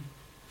ici,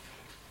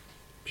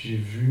 puis j'ai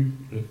vu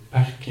le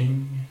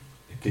parking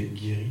était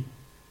gris,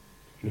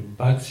 le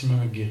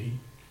bâtiment gris,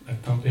 la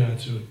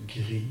température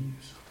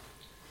grise.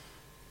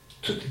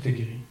 Tout était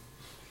gris.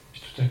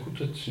 Puis tout à coup,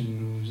 toi, tu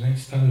nous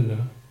installes là,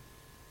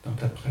 dans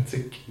ta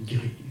pratique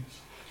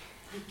grise,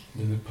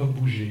 de ne pas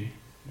bouger,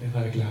 d'être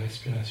avec la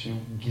respiration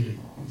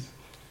grise,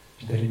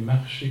 puis d'aller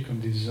marcher comme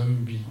des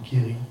zombies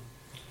gris,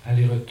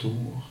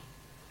 aller-retour,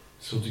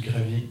 sur du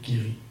gravier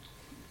gris.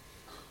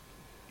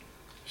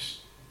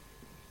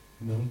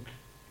 Donc,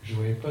 je ne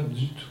voyais pas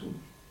du tout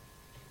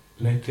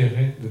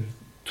l'intérêt de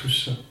tout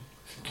ça.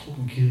 C'est trop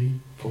gris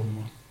pour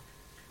moi.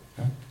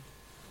 Hein?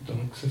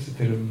 Donc ça,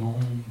 c'était le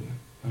monde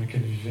dans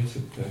lequel vivait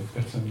cette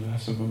personne-là à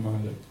ce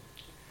moment-là.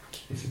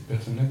 Et cette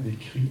personne-là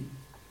décrit,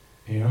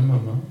 et à un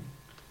moment,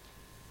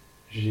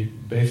 j'ai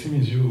baissé mes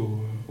yeux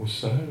au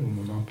sol, au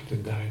moment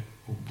peut-être d'arrêt,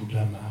 au bout de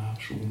la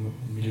marche, ou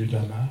au milieu de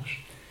la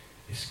marche.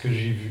 Et ce que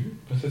j'ai vu,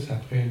 ça c'est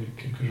après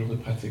quelques jours de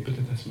pratique,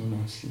 peut-être à ce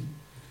moment-ci,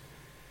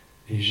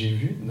 et j'ai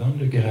vu dans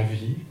le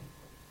gravier,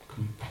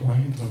 comme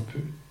poindre un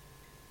peu,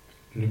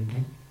 le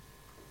bout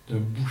d'un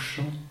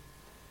bouchon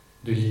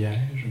de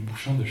liège, un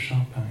bouchon de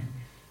champagne.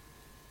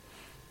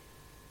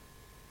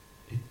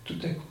 Et tout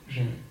à coup,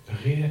 j'ai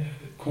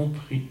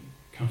compris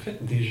qu'en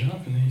fait, des gens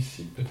venaient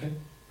ici peut-être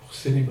pour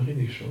célébrer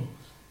des choses,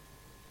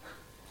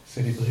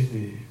 célébrer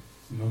des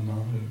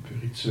moments un peu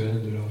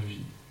rituels de leur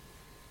vie,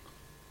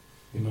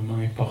 des moments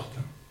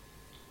importants.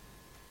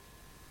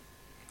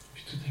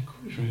 Puis tout à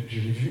coup, je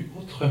l'ai vu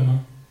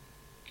autrement,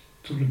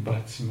 tout le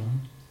bâtiment.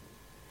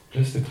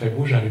 Là, c'était très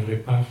beau, j'arriverai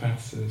pas à faire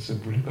ce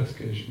boulot parce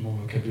que mon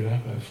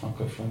vocabulaire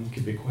francophone,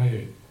 québécois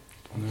est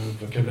on a un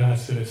vocabulaire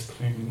assez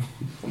restreint.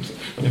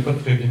 On n'est pas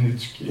très bien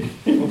éduqués.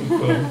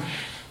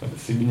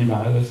 C'est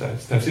minimal, là,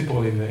 c'est assez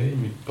pour l'éveil,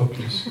 mais pas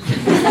plus.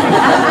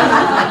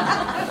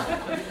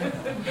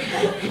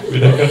 Mais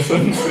la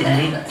personne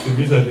s'est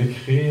mise à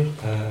décrire.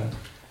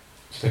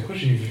 Tout à coup,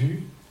 j'ai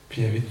vu,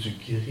 puis il y avait du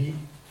gris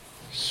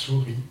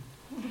souris,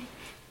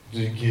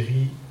 du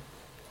gris.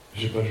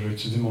 Je sais pas, je vais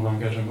utiliser mon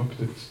langage à moi,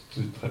 peut-être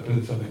tu te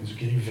rappelles de ça, du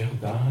gris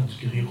verdant,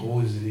 du gris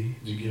rosé,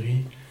 du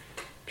gris.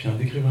 Puis en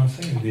décrivant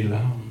ça, il y avait des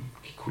larmes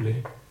qui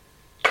coulaient.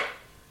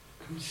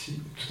 Comme si,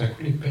 tout à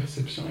coup, les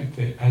perceptions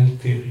étaient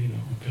altérées. Là.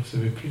 On ne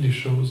percevait plus les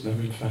choses de la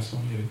même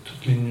façon. Il y avait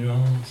toutes les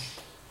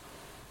nuances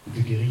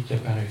de gris qui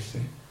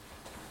apparaissaient.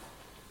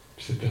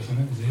 Puis cette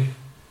personne disait,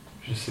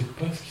 je ne sais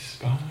pas ce qui se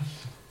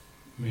passe,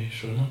 mais je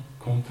suis vraiment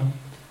contente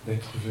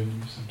d'être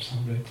venue. Ça me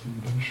semble être une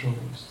bonne chose.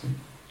 Tu sais.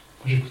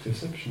 Moi, j'écoutais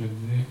ça, puis je me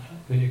disais, ah,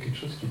 là, il y a quelque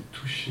chose qui est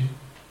touché.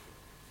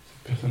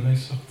 Cette personne-là est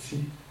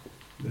sortie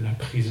de la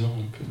prison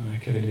un peu dans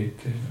laquelle elle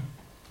était, là,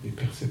 des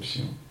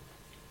perceptions.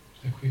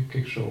 Tout à coup, il y a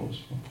quelque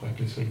chose, on pourrait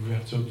appeler ça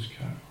l'ouverture du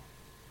cœur,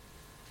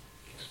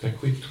 qui tout à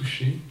coup est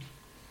touché.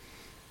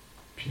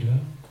 Puis là,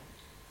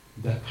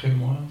 d'après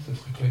moi, ce ne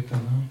serait pas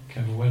étonnant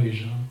qu'elle voit les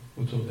gens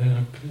autour d'elle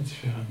un peu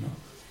différemment.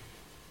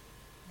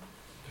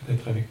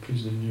 Peut-être avec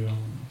plus de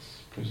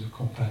nuances, plus de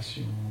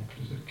compassion,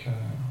 plus de cœur.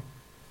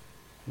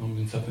 Donc,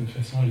 d'une certaine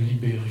façon,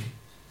 libérée.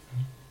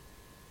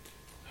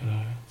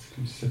 Alors, c'est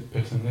comme si cette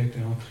personne-là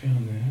était entrée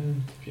en elle,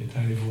 puis était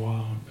allée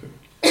voir un peu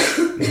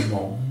le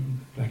monde,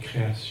 la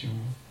création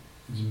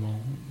du monde,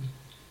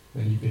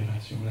 la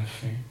libération, la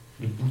fin,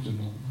 le bout du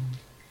monde,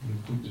 le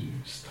bout du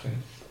stress,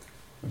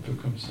 un peu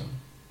comme ça.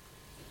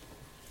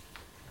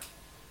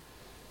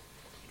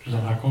 Je vous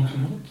en raconte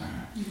une autre.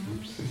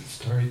 C'est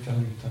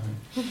storytelling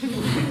time.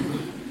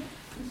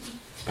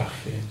 C'est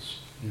parfait,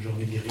 une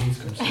journée grise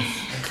comme ça.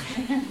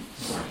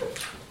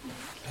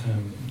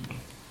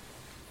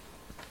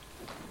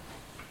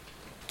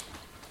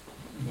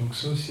 Donc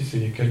ça aussi, c'est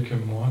il y a quelques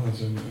mois,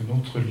 dans un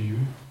autre lieu.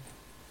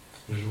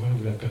 Je vois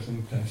où la personne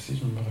était assise,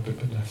 je ne me rappelle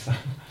pas de la salle.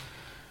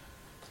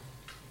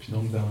 Puis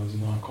donc, dans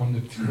une rencontre de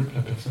petit groupe,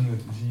 la personne a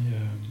dit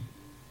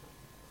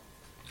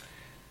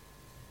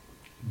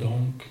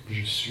donc,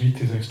 je suis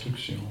tes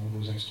instructions,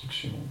 vos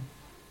instructions,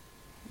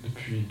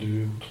 depuis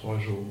 2 ou 3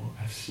 jours,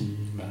 assis,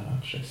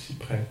 marche, assis,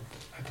 prête,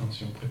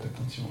 attention,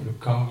 le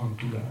corps en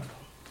douleur,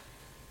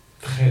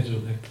 très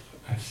dur d'être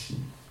assis,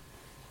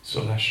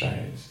 sur la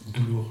chaise,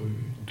 douloureux,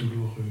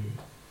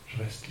 je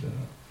reste là,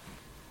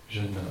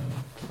 je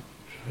note,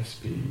 je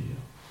respire,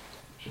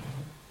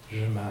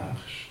 je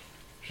marche,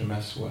 je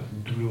m'assois,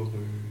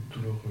 douloureux,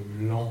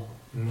 long,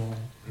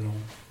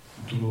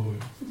 douloureux.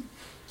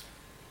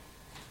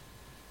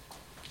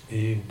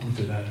 Et au bout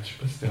de je ne sais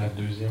pas si c'était la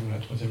 2e ou la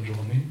 3e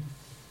journée,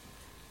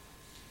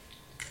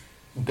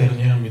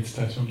 dernière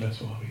méditation de la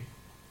soirée,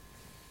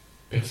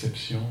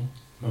 perception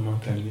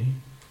momentanée,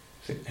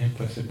 c'est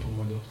impossible pour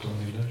moi de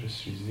retourner là, je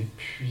suis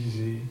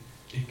épuisé,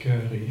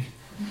 écœuré,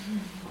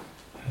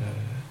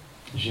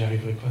 j'y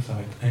arriverai pas, ça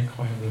va être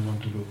incroyablement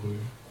douloureux,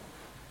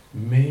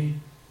 mais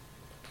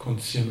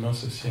conditionnement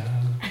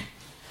social,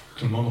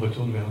 tout le monde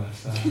retourne vers la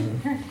salle,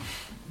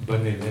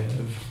 bon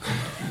élève,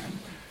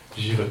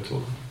 j'y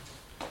retourne.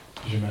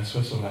 Je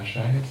m'assois sur la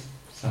chaise,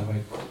 ça va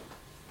être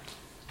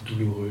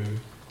douloureux,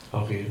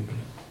 horrible.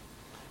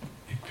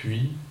 Et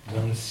puis,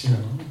 dans le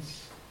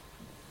silence,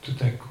 tout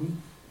à coup,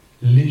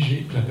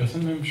 léger, puis la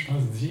personne même, je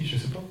pense, dit, je ne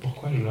sais pas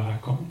pourquoi je le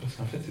raconte, parce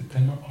qu'en fait, c'est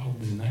tellement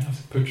ordinaire,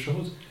 c'est peu de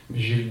choses, mais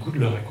j'ai le goût de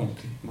le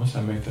raconter. Moi,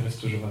 ça m'intéresse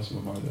toujours à ce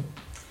moment-là.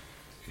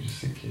 Et je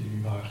sais qu'il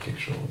va y avoir quelque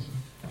chose.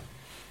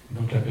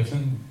 Donc la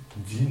personne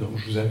dit, donc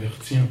je vous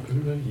avertis un peu,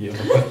 là, il n'y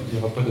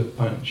aura pas de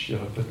punch, il n'y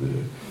aura pas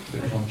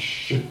de grande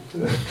chute.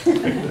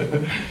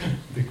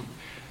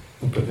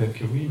 Ou peut-être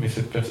que oui, mais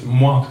cette personne,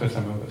 moi en tout cas,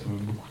 ça m'a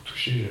beaucoup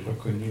touché, j'ai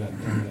reconnu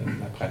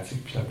la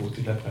pratique, puis la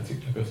beauté de la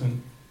pratique. La personne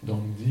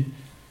donc dit,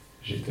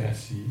 j'étais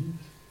assise,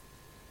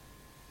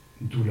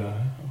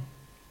 douleur.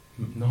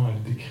 Non,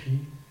 elle décrit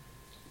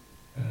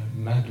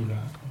ma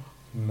douleur,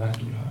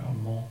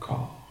 mon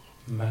corps,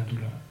 ma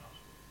douleur.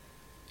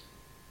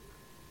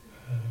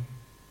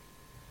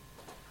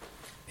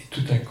 Et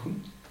tout à coup,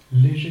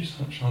 léger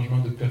changement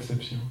de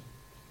perception.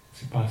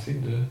 C'est passé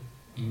de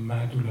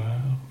ma douleur,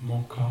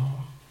 mon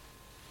corps,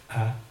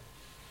 à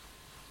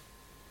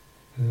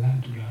la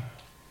douleur.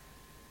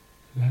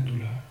 La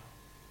douleur.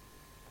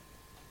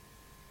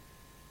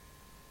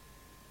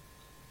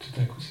 Tout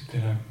à coup, c'était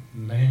la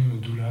même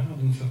douleur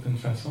d'une certaine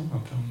façon en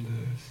termes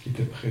de ce qui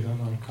était présent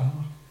dans le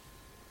corps.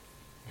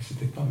 Mais ce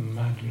n'était pas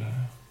ma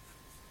douleur.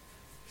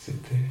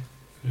 C'était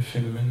le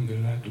phénomène de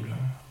la douleur.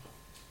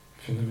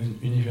 Phénomène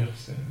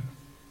universel.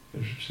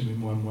 C'est mes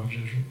moi que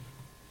j'ajoute.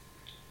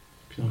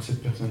 Puis donc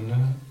cette personne-là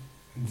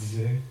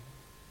disait,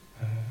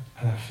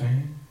 à la fin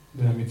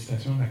de la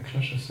méditation, la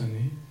cloche a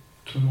sonné,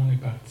 tout le monde est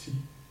parti,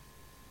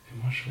 et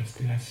moi je suis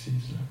restée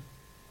assise là,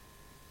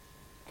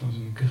 dans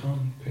une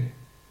grande paix,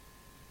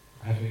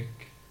 avec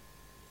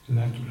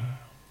la douleur.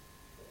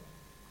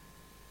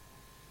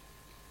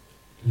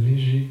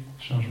 Léger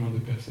changement de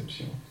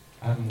perception,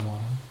 à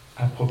moi,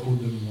 à propos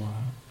de moi,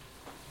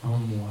 en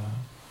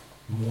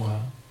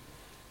moi,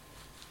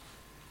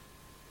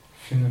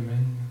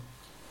 phénomène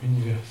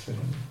universel,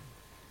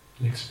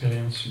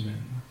 l'expérience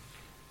humaine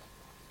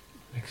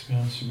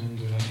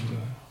de la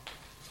douleur.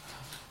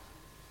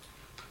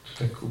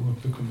 Tout à coup, un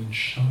peu comme une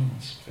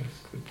chance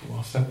presque, de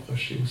pouvoir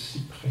s'approcher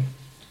aussi près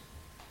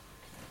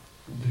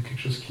de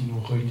quelque chose qui nous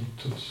relie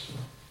tous.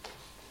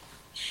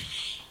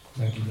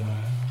 La douleur,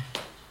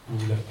 ou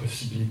la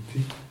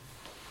possibilité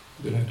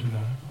de la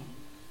douleur.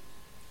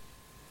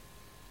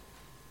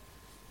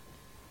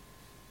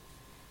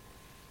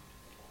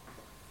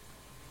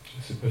 Je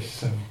ne sais pas si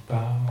ça vous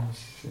parle,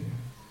 si c'est...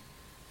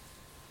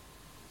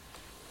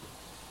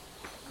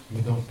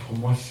 Mais donc pour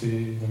moi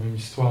c'est la même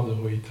histoire de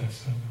Retraite,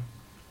 ça.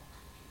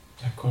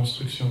 La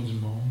construction du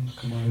monde,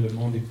 comment le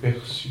monde est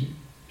perçu,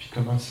 puis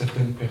comment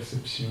certaines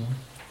perceptions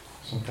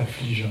sont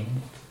affligeantes,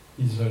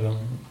 isolantes,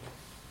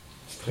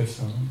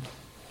 stressantes,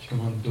 puis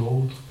comment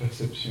d'autres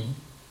perceptions,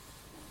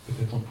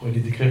 peut-être on pourrait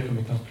les décrire comme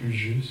étant plus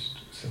justes,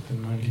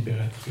 certainement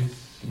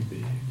libératrices,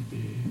 libérées,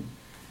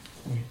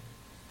 oui.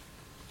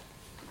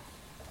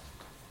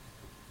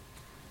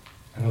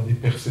 Alors des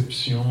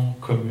perceptions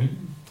communes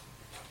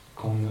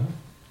qu'on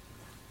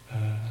a,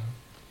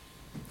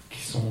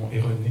 qui sont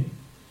erronées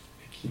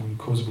et qui nous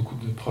causent beaucoup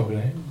de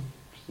problèmes,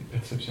 des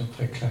perceptions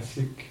très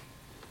classiques,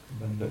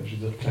 je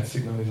veux dire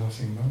classiques dans les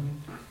enseignements,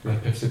 la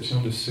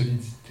perception de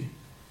solidité,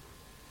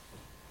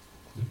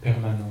 de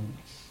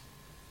permanence.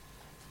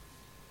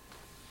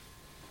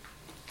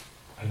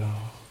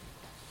 Alors,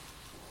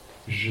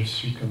 je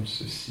suis comme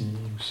ceci,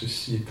 ou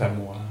ceci est à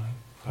moi,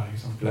 par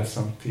exemple la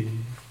santé,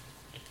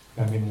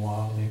 la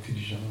mémoire,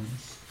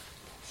 l'intelligence,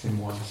 c'est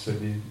moi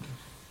solide,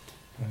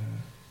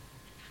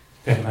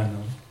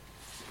 permanent,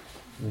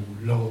 ou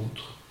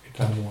l'autre est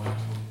à moi,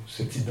 ou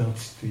cette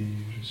identité,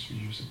 je suis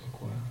je sais pas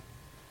quoi,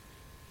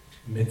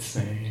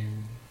 médecin,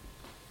 ou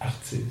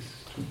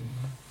artiste,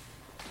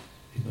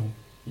 et donc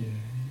il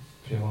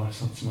peut y avoir un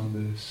sentiment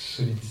de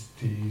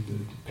solidité, de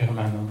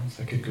permanence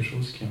à quelque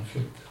chose qui en fait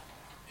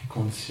est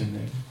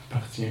conditionnel,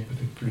 appartient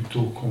peut-être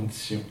plutôt aux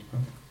conditions.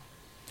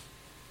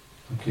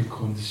 Donc les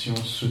conditions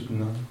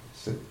soutenant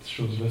cette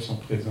chose-là sont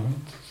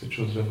présentes, cette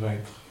chose-là va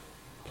être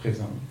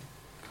présente.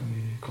 Quand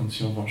les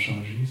conditions vont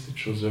changer, cette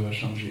chose-là va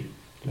changer.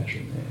 La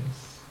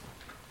jeunesse,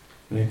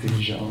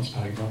 l'intelligence,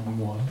 par exemple,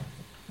 moi,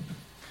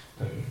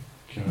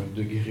 qui a un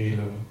degré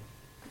là,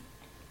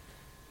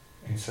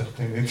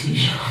 incertain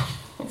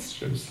d'intelligence,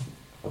 je le sens.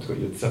 En tout cas,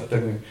 il y a de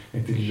certaines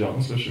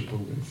intelligences, là, je ne sais pas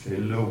si c'est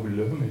là ou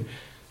là, mais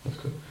en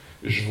tout cas,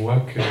 je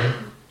vois que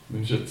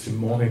c'est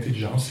mon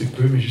intelligence, c'est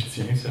peu, mais j'y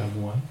tiens, c'est à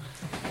moi.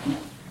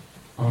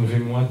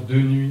 Enlevez-moi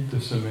 2 nuits de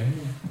sommeil,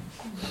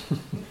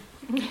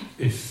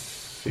 et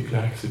c'est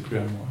clair que c'est plus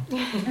à moi,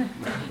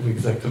 ou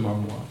exactement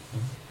moi, hein,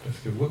 parce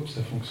que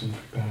ça fonctionne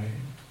plus pareil.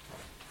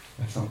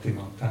 La santé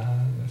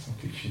mentale, la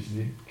santé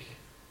physique,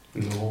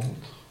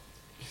 l'autre,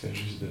 il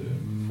s'agit de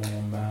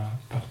ma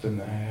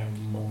partenaire,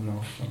 mon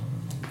enfant.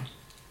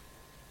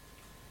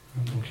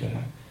 Donc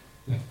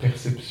la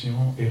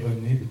perception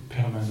erronée de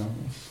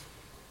permanence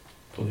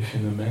pour des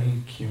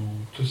phénomènes qui ont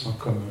tous en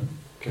commun,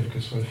 quel que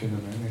soit le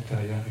phénomène,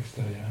 intérieur,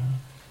 extérieur,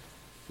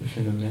 le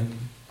phénomène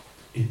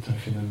est un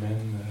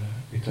phénomène,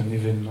 est un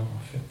événement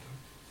en fait,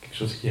 quelque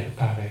chose qui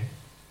apparaît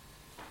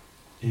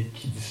et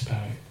qui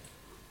disparaît.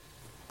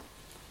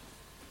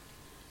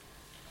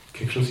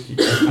 Quelque chose qui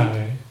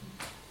apparaît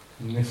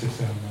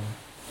nécessairement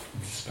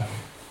disparaît.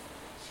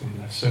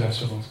 C'est la seule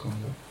assurance qu'on a.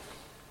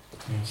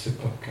 Mais on ne sait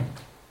pas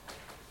quand.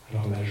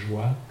 Alors la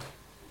joie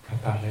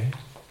apparaît,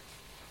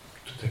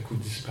 tout à coup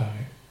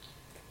disparaît.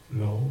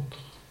 L'autre,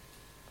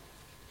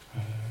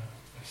 la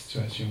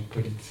situation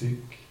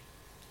politique,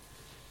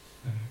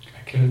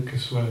 à quel que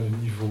soit le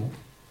niveau.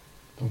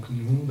 Donc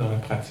nous, dans la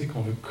pratique,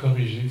 on veut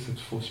corriger cette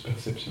fausse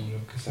perception-là,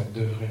 que ça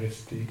devrait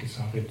rester, que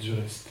ça aurait dû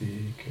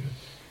rester, que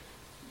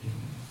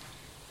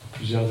dans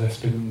plusieurs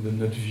aspects de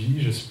notre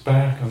vie.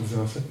 J'espère qu'en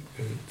disant ça,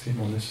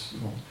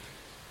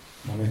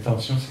 mon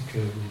intention, c'est que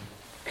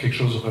quelque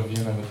chose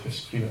revienne à votre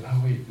esprit. Là. Ah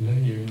oui, là,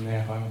 il y a eu une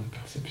erreur de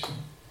perception.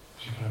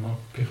 J'ai vraiment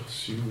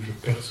perçu, ou je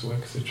perçois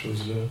que cette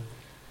chose-là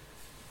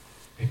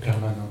est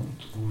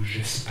permanente, ou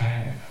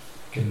j'espère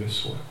qu'elle le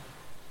soit,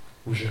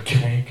 ou je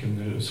crains qu'elle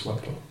ne le soit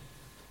pas.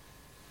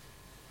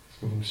 Est-ce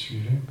que vous me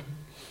suivez un peu?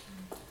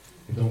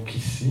 Et donc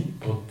ici,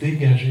 pour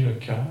dégager le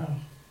cœur,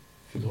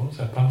 c'est drôle,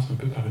 ça passe un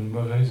peu par une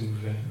mauvaise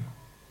nouvelle.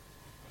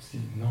 On se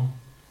dit, non,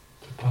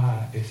 tu n'as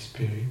pas à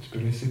espérer, tu peux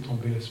laisser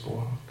tomber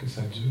l'espoir que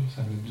ça dure,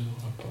 ça ne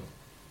durera pas.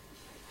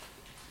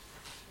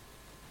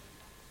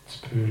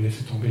 Tu peux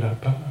laisser tomber la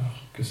peur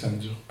que ça ne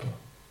dure pas,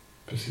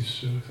 que c'est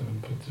sûr que ça ne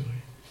va pas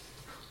durer.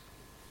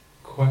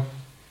 Quoi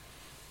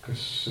que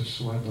ce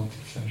soit dont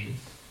il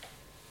s'agisse.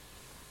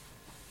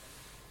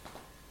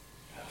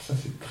 Alors ça,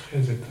 c'est très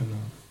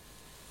étonnant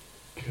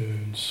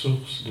qu'une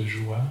source de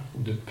joie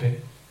ou de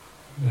paix,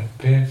 la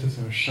paix, ça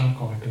c'est un chant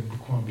qu'on répète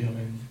beaucoup en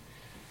Birmanie,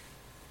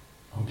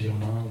 en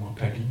birman ou en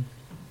pali.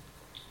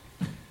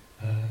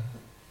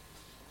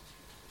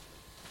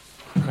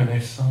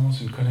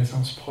 Une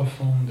connaissance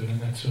profonde de la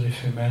nature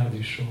éphémère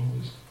des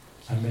choses,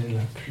 amène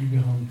la plus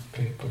grande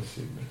paix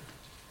possible.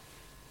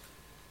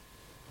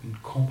 Une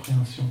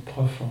compréhension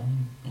profonde,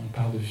 on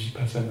parle de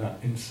vipassana,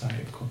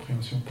 insight,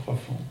 compréhension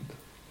profonde.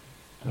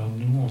 Alors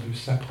nous, on veut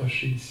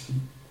s'approcher ici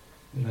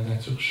de la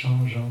nature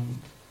changeante,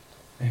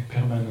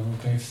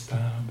 impermanente,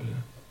 instable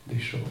des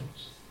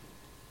choses.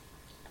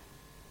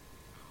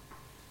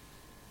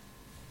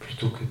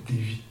 Plutôt que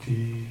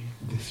d'éviter,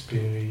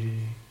 d'espérer,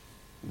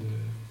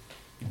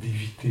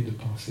 d'éviter de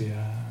penser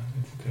à,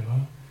 etc.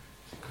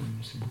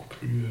 C'est beaucoup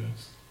plus...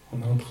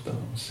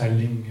 on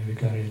s'aligne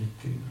avec la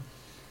réalité. Là.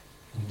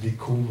 On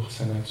découvre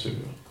sa nature.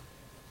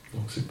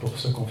 Donc c'est pour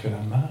ça qu'on fait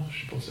la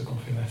marche, c'est pour ça qu'on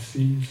fait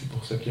l'assise, c'est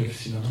pour ça qu'il y a le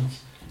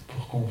silence,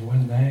 pour qu'on voit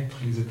naître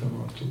les états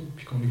mentaux,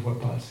 puis qu'on les voit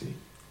passer.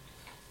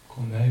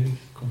 Qu'on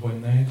voit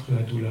naître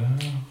la douleur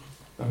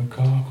dans le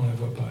corps, qu'on la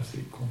voit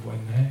passer. Qu'on voit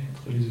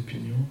naître les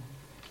opinions,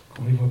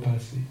 qu'on les voit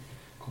passer.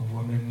 Qu'on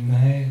voit même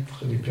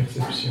naître les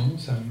perceptions,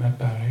 ça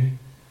m'apparaît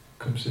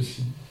comme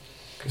ceci,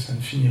 que ça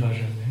ne finira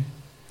jamais.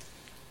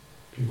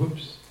 Puis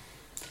oups,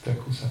 tout à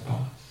coup ça passe.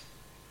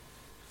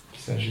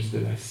 Qu'il s'agisse de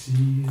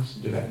l'assise,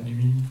 de la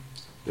nuit,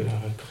 de la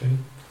retraite.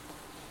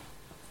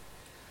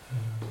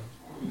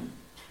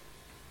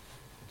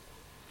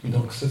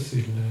 Donc ça,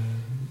 c'est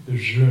le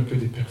jeu un peu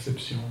des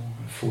perceptions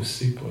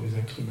faussées pour les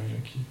êtres humains, là,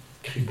 qui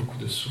créent beaucoup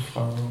de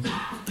souffrance,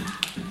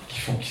 qui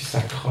font qu'ils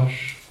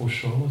s'accrochent aux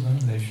choses.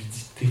 Hein.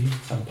 L'avidité,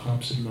 ça me prend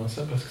absolument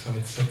ça parce que ça va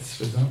être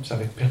satisfaisant, puis ça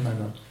va être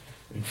permanent.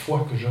 Une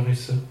fois que j'aurai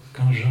ça,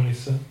 quand j'aurai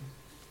ça,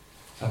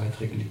 ça va être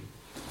réglé.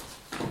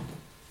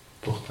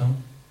 Pourtant,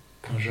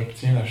 quand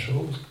j'obtiens la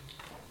chose,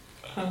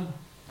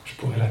 je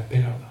pourrais la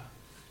perdre.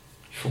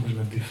 Il faut que je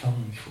me défende,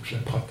 il faut que je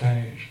la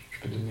protège. Je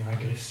peux devenir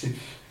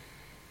agressif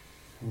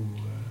ou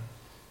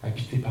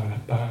habité par la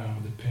peur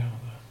de perdre.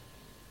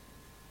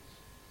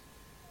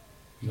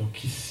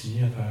 Donc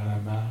ici, à travers la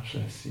marche,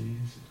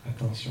 l'assise,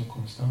 l'attention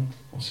constante,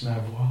 on se met à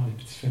voir les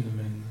petits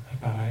phénomènes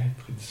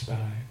apparaître et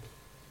disparaître.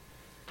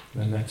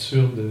 La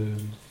nature de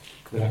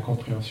la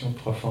compréhension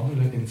profonde,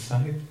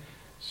 l'insight,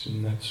 c'est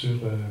une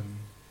nature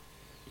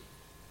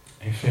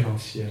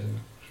inférentielle.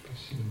 Je ne sais pas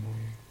si le mot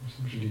est... Je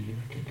sais que je l'ai lu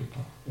quelque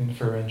part.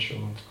 Inferential,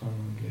 en tout cas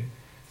en anglais.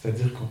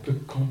 C'est-à-dire qu'on peut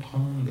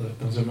comprendre,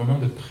 dans un moment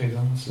de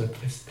présence là,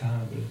 très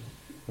stable,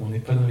 où on n'est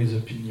pas dans les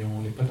opinions,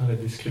 on n'est pas dans la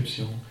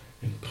description,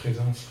 il y a une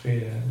présence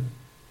réelle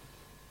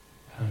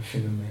à un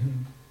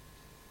phénomène.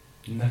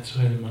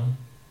 Naturellement,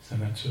 sa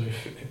nature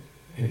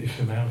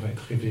éphémère va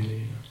être révélée,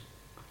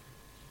 là,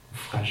 ou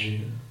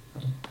fragile,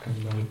 hein,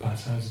 comme dans le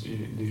passage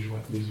des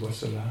oies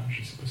sauvages.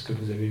 Je ne sais pas ce que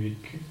vous avez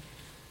vécu,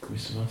 mais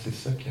souvent c'est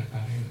ça qui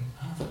apparaît.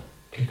 Là.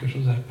 Quelque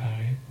chose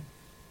apparaît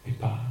et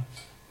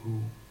passe, ou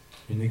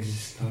une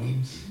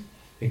existence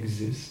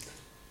existe.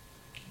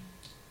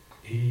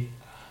 Et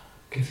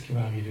qu'est-ce qui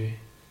va arriver?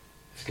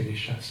 Est-ce que les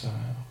chasseurs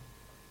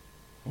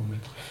vont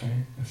mettre fin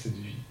à cette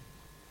vie?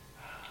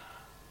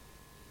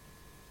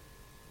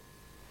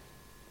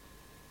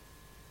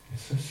 Et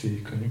ça,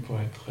 c'est connu pour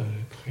être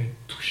très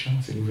touchant.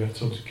 C'est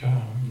l'ouverture du cœur,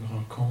 hein, une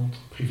rencontre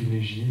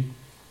privilégiée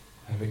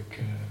avec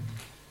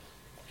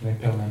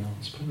l'impermanence.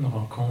 C'est pas une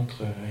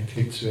rencontre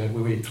intellectuelle.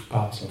 Oui, tout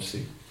passe, on le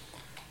sait.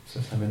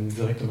 Ça mène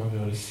directement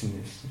vers le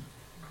cynisme.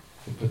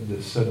 C'est pas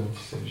de ça dont il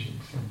s'agit.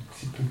 C'est un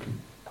petit peu plus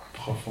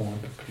profond, un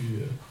peu plus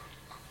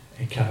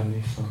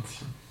incarné,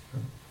 senti.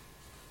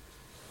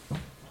 Hein.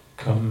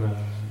 Comme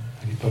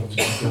à l'époque du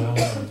Bouddha,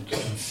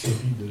 toute une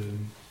série de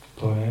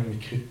poèmes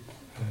écrits,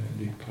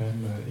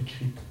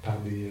 par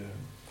des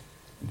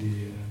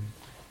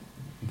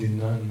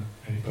nonnes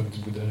à l'époque du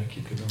Bouddha là,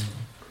 qui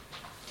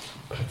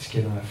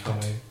pratiquaient dans la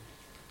forêt.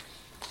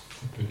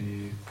 Ça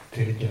s'appelait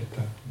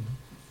Therigatha.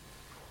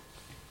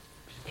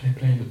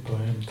 Plein de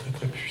poèmes très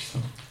très puissants.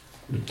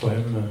 Le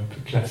poème un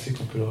peu classique,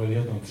 on peut le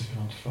relire dans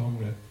différentes formes,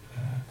 où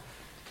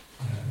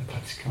la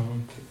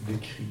pratiquante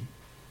décrit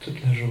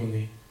toute la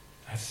journée,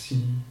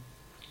 assis,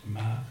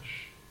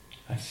 marche,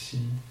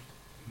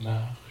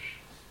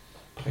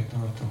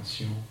 prêtant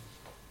attention,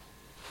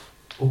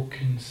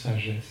 aucune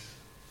sagesse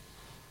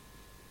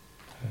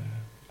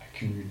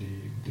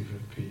accumulée ou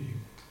développée.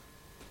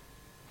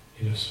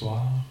 Et le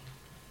soir,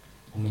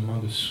 au moment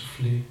de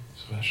souffler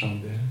sur la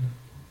chandelle,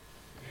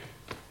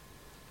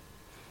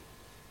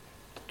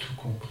 tout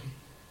compris.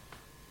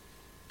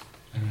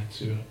 La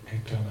nature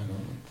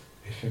impermanente,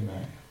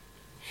 éphémère,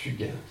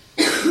 fugace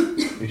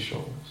des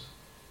choses,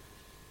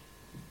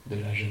 de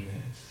la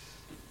jeunesse,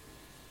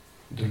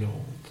 de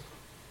l'autre,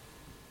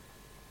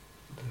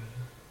 de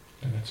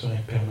la nature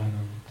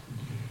impermanente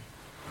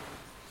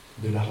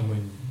de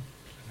l'harmonie,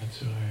 la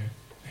nature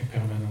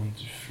impermanente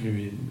du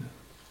fluide,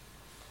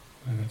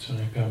 la nature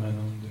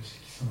impermanente de ce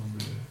qui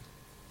semble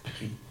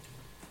pris,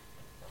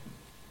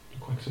 de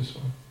quoi que ce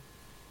soit.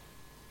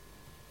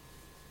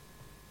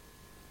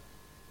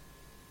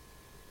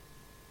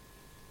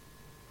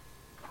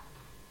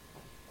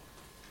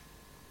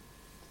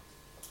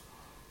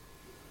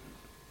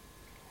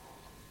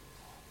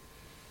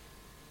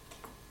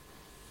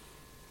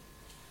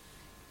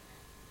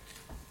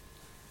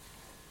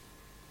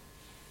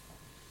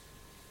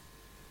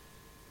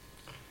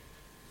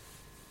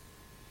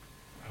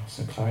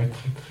 c'est un travail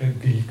très très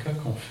délicat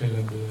qu'on fait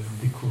là,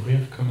 de découvrir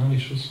comment les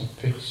choses sont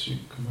perçues,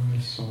 comment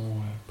elles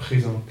sont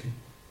présentées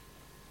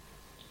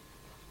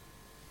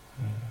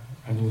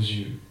à nos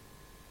yeux.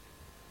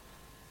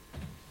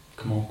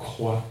 Comment on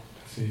croit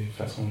à ces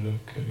façons-là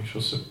que les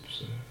choses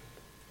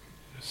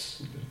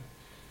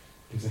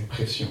les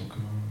impressions,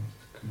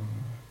 comment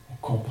on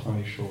comprend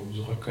les choses,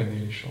 reconnaît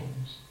les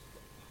choses.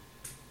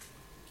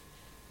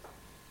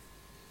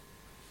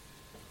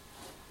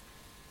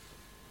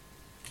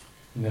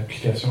 Une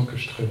application que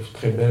je trouve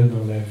très belle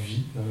dans la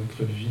vie, dans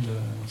notre vie,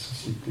 en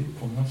société,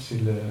 pour moi, c'est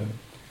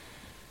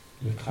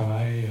le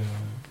travail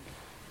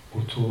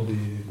autour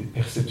des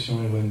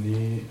perceptions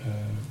erronées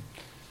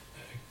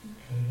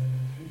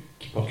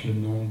qui portent le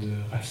nom de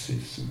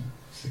racisme,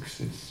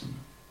 sexisme,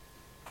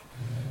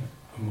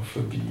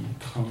 homophobie,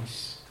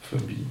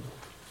 transphobie,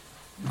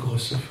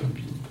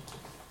 grossophobie,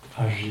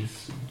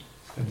 agisme,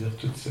 c'est-à-dire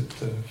toute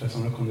cette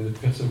façon-là qu'on a de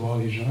percevoir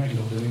les gens et de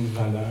leur donner une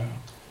valeur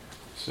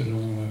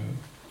selon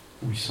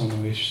où ils sont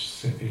dans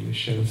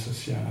l'échelle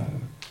sociale,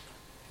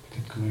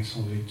 peut-être comment ils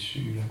sont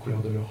vêtus, la couleur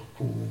de leur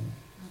peau,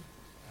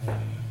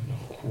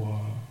 leur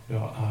poids,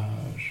 leur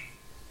âge.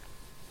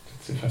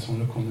 Toutes ces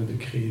façons-là qu'on a de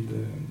créer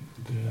de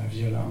la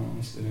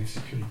violence, de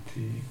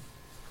l'insécurité,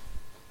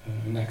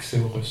 un accès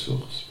aux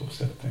ressources pour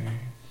certains,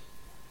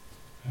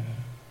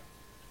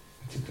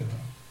 etc.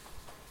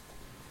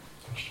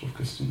 Alors, je trouve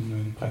que c'est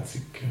une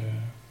pratique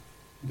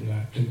de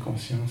la pleine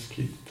conscience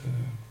qui est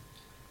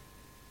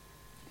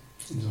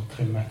disons,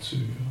 très mature,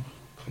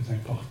 très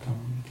importante,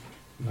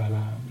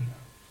 valable.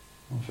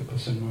 On ne fait pas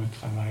seulement un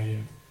travail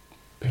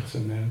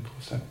personnel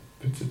pour sa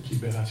petite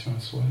libération à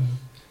soi.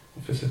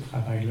 On fait ce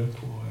travail-là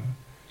pour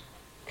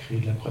créer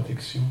de la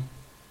protection,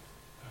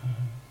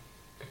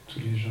 que tous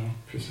les gens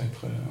puissent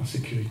être en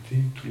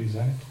sécurité, tous les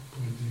êtres, on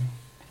pourrait dire.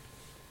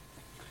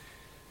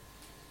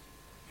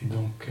 Et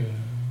donc,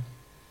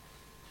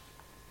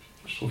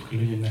 je trouve que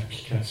là, il y a une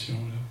application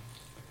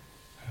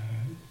là,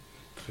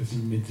 très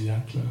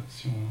immédiate. Là,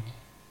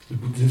 le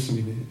bouddhisme,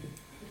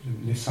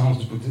 l'essence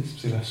du bouddhisme,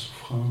 c'est la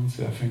souffrance,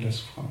 c'est la fin de la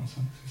souffrance.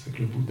 Hein. C'est ça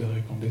que le Bouddha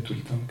répondait tout le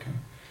temps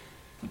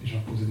quand les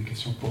gens posaient des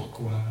questions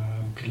pourquoi,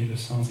 quel est le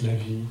sens de la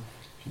vie.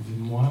 Puis il dit,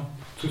 moi,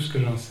 tout ce que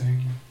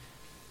j'enseigne,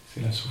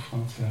 c'est la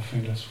souffrance, c'est la fin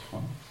de la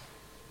souffrance.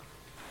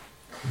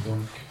 Et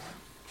donc,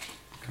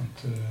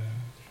 quand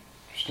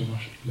justement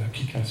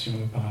l'application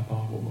là, par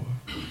rapport au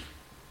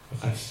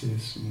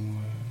racisme ou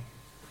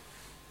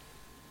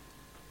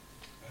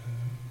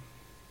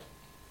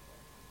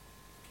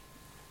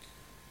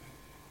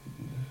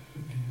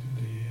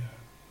les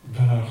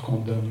valeurs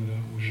qu'on donne là,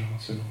 aux gens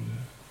selon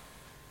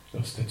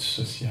leur statut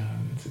social,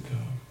 etc.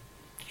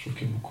 Je trouve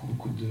qu'il y a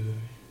beaucoup de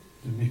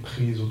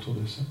méprise autour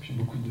de ça, puis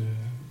beaucoup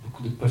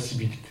de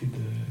possibilités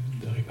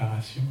de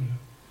réparation. Là.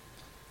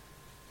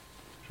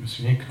 Je me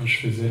souviens quand je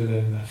faisais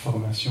la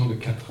formation de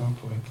 4 ans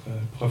pour être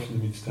prof de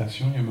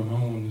méditation, il y a un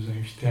moment où on nous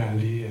invitait à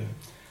aller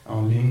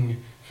en ligne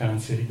faire une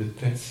série de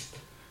tests.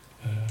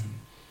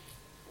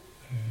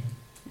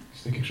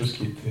 C'était quelque chose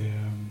qui était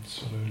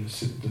sur le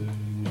site de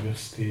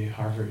l'université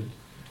Harvard,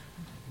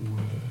 où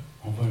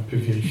on va un peu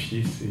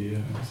vérifier ses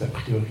a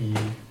priori,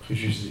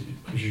 préjugés,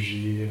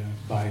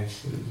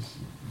 biases,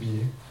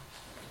 biais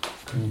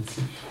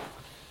cognitifs.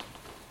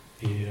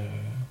 Et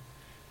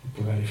on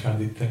pouvait aller faire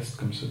des tests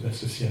comme ça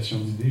d'association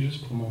d'idées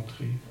juste pour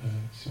montrer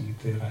si on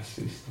était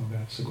raciste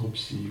envers ce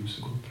groupe-ci ou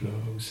ce groupe-là,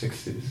 ou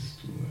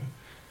sexiste, ou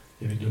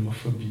il y avait de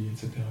l'homophobie,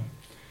 etc.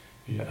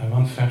 Et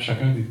avant de faire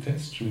chacun des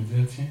tests, je me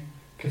disais, tiens,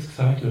 qu'est-ce que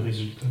ça va être le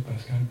résultat,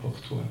 Pascal, pour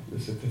toi, de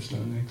ce test-là,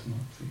 honnêtement?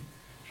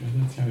 Je me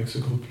disais, tiens, avec ce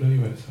groupe-là,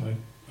 ouais, ça va être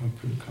un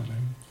peu quand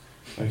même.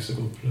 Avec ce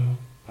groupe-là,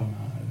 pas mal.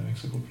 Avec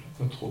ce groupe-là,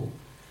 pas trop.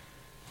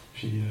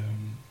 Puis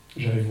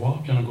j'allais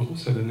voir, puis en gros,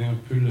 ça donnait un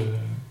peu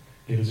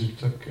les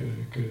résultats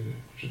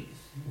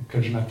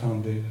auxquels je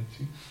m'attendais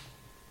là-dessus.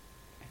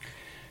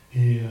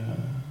 Et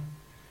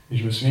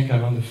je me souviens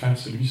qu'avant de faire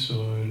celui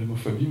sur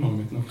l'homophobie, bon,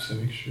 maintenant vous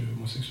savez que je suis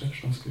homosexuel,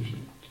 je pense que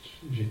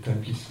j'ai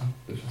établi ça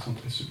de façon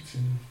très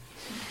subtile.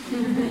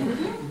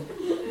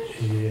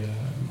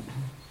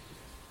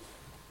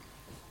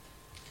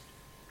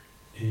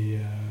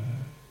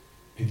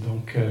 Et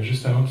donc,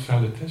 juste avant de faire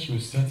le test, je me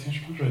suis dit, tiens, je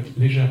pense que je vais être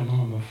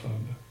légèrement homophobe.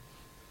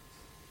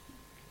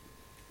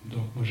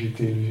 Donc, moi, j'ai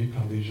été élevé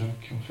par des gens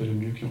qui ont fait le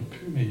mieux qu'ils ont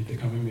pu, mais ils étaient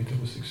quand même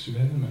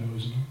hétérosexuels,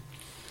 malheureusement.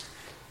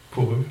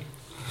 Pour eux.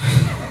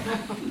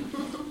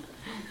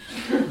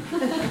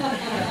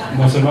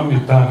 Non seulement mes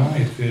parents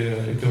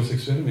étaient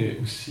hétérosexuels, mais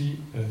aussi,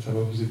 ça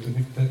va vous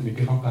étonner peut-être, mes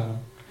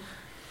grands-parents.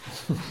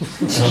 Alors,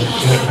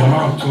 j'étais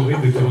vraiment entouré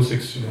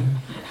d'hétérosexuels.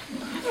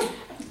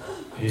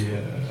 Et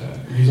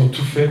ils ont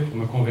tout fait pour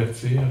me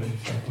convertir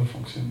et ça n'a pas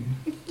fonctionné.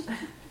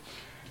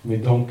 Mais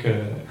donc,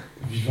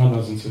 vivant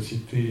dans une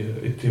société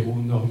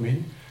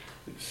hétéro-normée,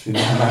 c'est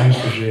normal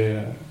que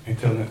j'ai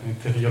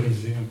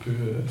intériorisé un peu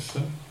ça.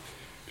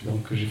 Puis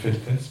donc, j'ai fait le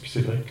test, puis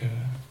c'est vrai qu'à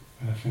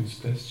la fin du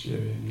test, il y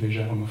avait une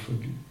légère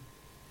homophobie.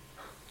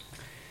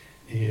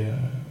 Et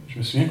je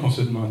me souviens qu'on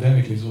se demandait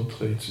avec les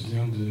autres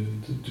étudiants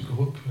du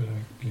groupe,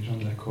 les gens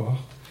de la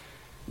cohorte,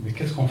 mais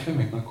qu'est-ce qu'on fait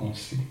maintenant qu'on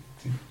sait?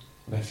 T'sais?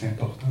 c'est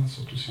important,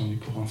 surtout si on est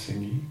pour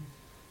enseigner,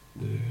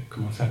 de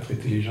commencer à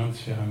traiter les gens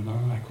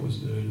différemment à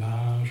cause de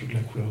l'âge ou de la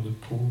couleur de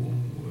peau,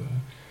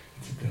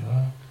 etc.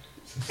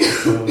 Ça,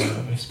 c'est pas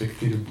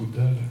respecter le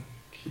Bouddha là,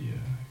 qui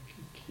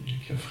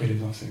offrait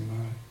les enseignements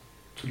à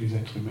tous les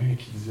êtres humains et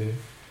qui disait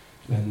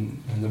la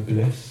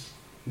noblesse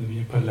ne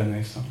vient pas de la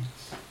naissance,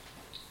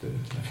 de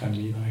la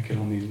famille dans laquelle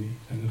on est né.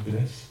 La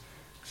noblesse,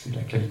 c'est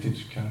la qualité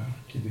du cœur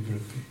qui est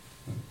développée.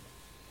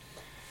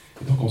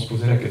 Et donc on se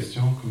posait la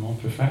question comment on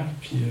peut faire.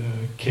 Puis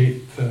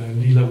Kate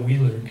Lila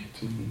Wheeler,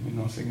 qui est une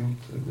enseignante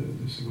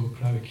de ce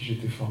groupe-là avec qui j'ai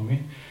été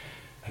formé,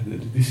 a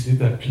décidé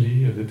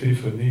d'appeler, de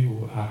téléphoner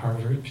à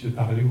Harvard, puis de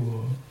parler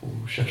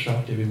aux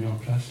chercheurs qui avaient mis en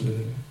place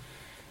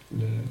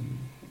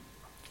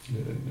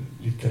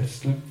les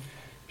tests. Là.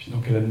 Puis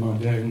donc elle a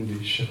demandé à une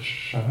des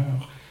chercheuses,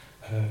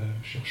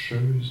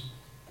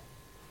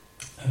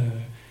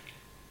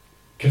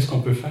 qu'est-ce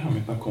qu'on peut faire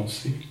maintenant qu'on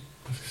sait?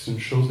 Parce que c'est une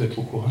chose d'être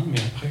au courant, mais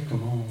après,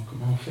 comment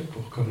on fait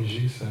pour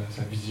corriger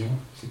sa vision,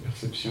 ses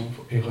perceptions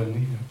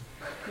erronées? Là?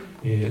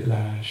 Et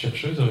la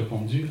chercheuse a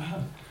répondu,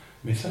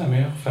 mais ça, la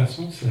meilleure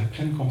façon, c'est la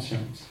pleine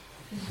conscience.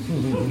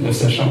 Ne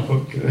sachant pas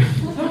que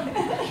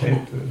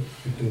Kate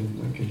était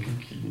quelqu'un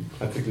qui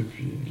pratique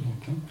depuis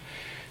longtemps.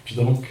 Puis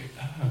donc,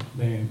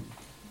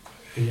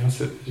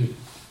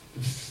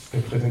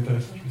 c'était très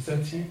intéressant. Je me suis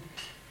dit, tiens,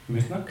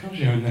 maintenant, quand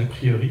j'ai un a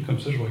priori, comme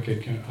ça, je vois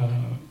quelqu'un,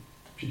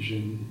 puis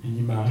j'ai une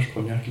image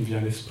première qui me vient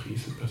à l'esprit,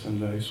 cette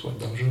personne-là, elle soit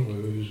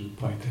dangereuse, ou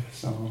pas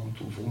intéressante,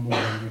 ou vaut moins,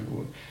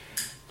 ou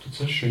tout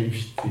ça, je suis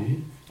invité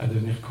à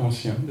devenir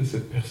conscient de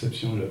cette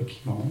perception-là qui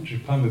monte. Je n'ai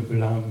pas à me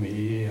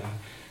blâmer, à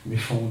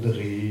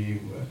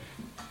m'effondrer,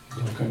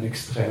 donc un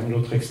extrême.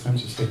 L'autre extrême,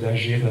 ce serait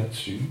d'agir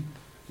là-dessus,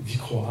 d'y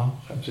croire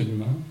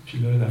absolument. Puis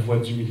là, la voie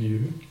du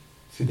milieu,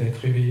 c'est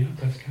d'être éveillé,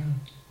 Pascal.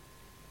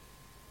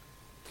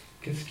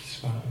 Qu'est-ce qui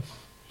se passe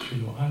chez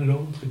l'autre?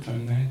 L'autre est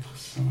un être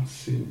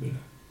sensible,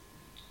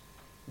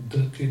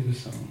 doté de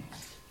sens,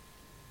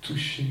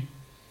 touché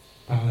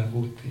par la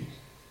beauté,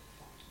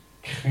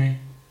 craint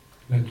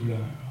la douleur,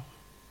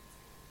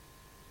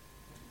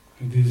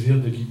 un désir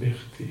de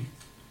liberté,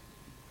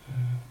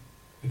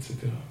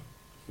 etc.,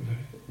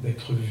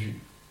 d'être vu.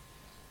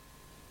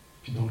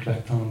 Puis donc la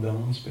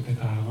tendance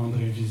peut-être à rendre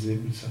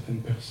invisible certaines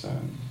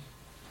personnes,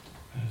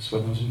 soit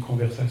dans une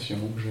conversation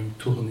où je vais me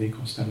tourner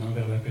constamment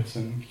vers la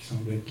personne qui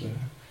semble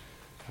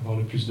avoir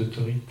le plus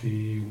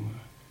d'autorité ou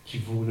qui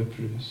vaut le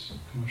plus.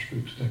 Comment je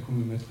peux tout à coup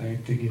me mettre à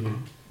intégrer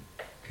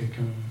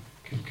quelqu'un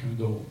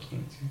d'autre, là,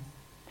 tu sais.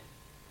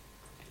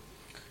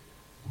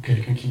 Ou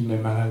quelqu'un qui me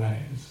met mal à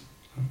l'aise,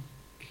 hein,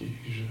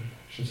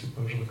 je sais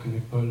pas, je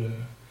reconnais pas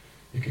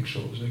il y a quelque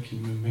chose là, qui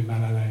me met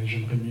mal à l'aise.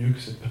 J'aimerais mieux que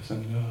cette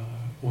personne-là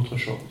autre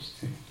chose,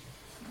 tu sais.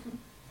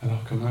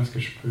 Alors comment est-ce que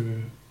je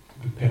peux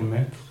me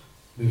permettre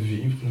de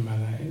vivre le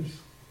malaise,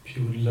 puis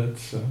au-delà de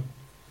ça,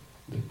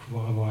 de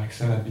pouvoir avoir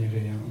accès à la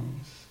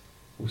bienveillance,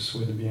 au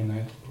souhait de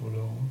bien-être pour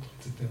l'autre,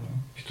 etc.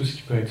 Puis tout ce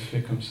qui peut être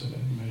fait comme ça, là,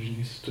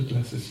 imaginez si toute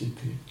la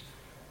société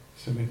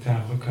se mettait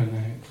à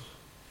reconnaître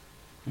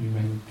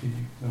l'humanité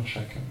dans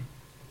chacun.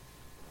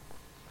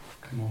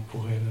 Comment on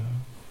pourrait là,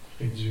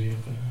 réduire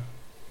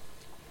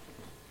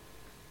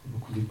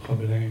beaucoup des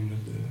problèmes là,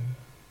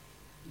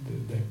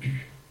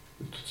 d'abus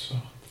de toutes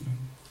sortes. Là.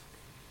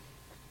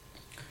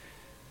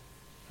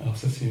 Alors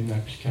ça, c'est une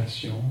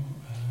application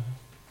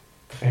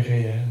très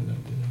réelle là,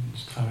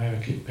 du travail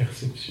avec les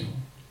perceptions.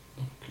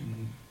 Donc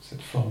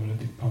cette forme-là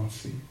des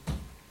pensées.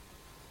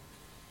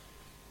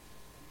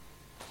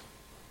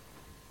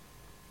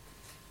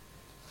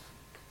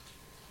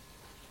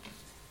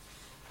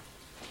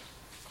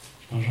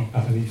 J'en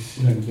parlais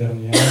ici l'année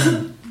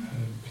dernière,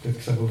 peut-être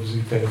que ça va vous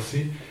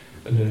intéresser.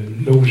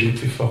 Là où j'ai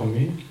été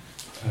formé,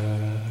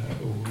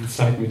 au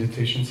Insight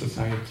Meditation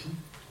Society,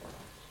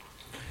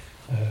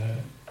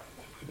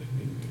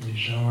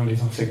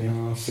 les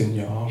enseignants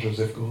seniors,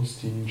 Joseph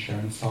Goldstein,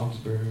 Sharon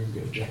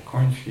Salzberg, Jack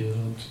Cornfield,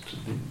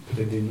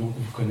 peut-être des noms que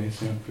vous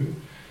connaissez un peu,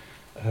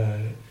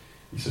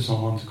 ils se sont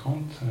rendus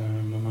compte à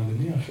un moment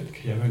donné, en fait,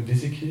 qu'il y avait un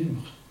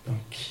déséquilibre dans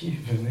qui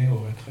venait aux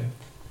retraites.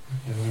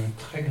 Il y avait un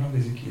très grand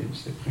déséquilibre.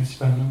 C'était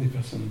principalement des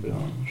personnes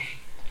blanches,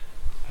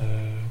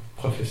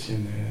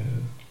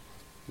 professionnelles,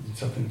 d'une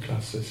certaine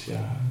classe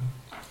sociale,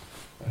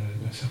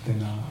 d'un certain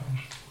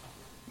âge.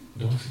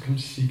 Donc c'est comme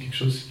si quelque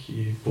chose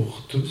qui est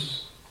pour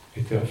tous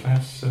était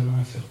offert seulement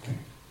à certains.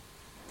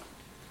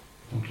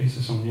 Donc là, ils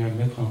se sont mis à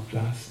mettre en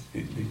place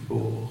des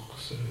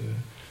bourses,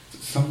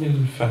 100 000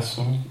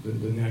 façons de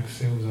donner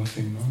accès aux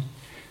enseignements.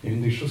 Et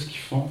une des choses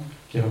qu'ils font,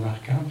 qui est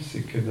remarquable,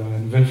 c'est que dans la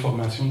nouvelle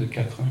formation de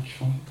 4 ans qu'ils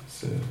font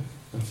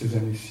dans ces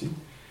années-ci,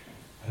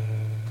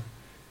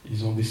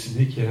 ils ont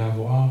décidé qu'il y allait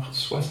avoir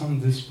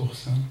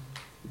 70%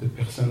 de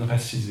personnes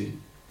racisées.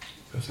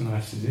 Les personnes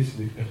racisées, c'est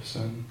des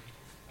personnes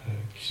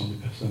qui sont des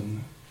personnes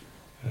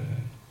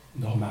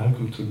normales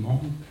comme tout le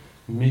monde,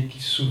 mais qui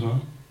souvent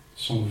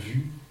sont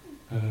vues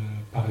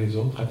par les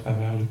autres à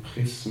travers le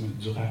prisme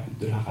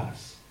de la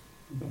race.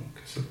 Donc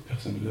cette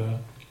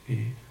personne-là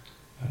est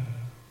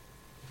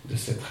de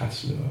cette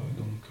race-là,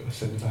 donc a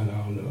cette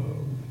valeur-là,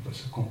 ou va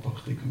se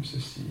comporter comme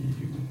ceci,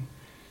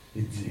 ou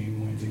est digne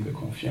ou indigne de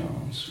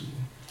confiance,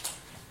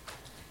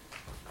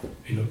 ou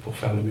est là pour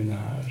faire le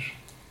ménage,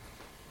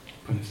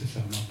 pas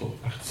nécessairement pour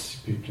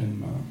participer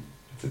pleinement,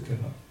 etc.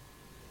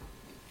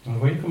 Donc,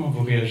 voyez comment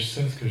vous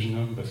réagissez à ce que je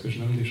nomme, parce que je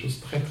nomme des choses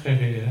très très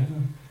réelles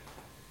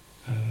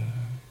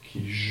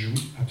qui jouent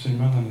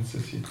absolument dans notre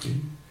société.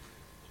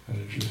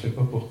 Je ne le fais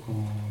pas pour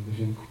qu'on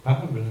devienne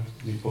coupable,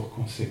 mais pour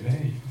qu'on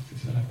s'éveille.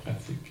 C'est ça la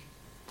pratique.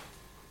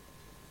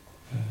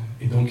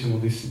 Et donc, ils ont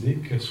décidé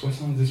que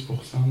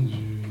 70%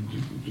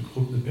 du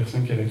groupe de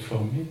personnes qui allaient être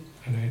formées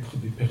allaient être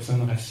des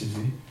personnes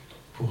racisées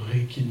pour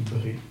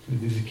rééquilibrer le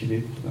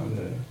déséquilibre dans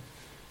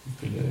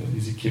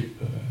les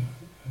équipes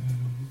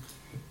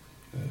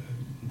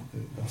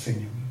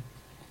d'enseignants.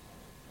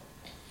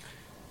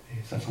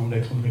 Et ça semble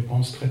être une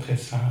réponse très très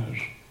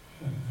sage.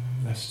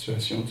 La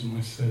situation, du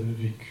moins celle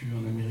vécue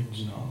en Amérique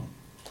du Nord.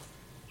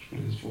 Je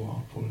vous laisse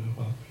voir pour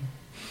l'Europe.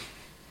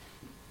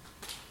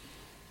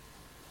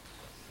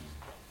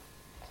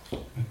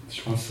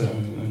 Je pense à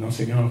un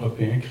enseignant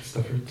européen,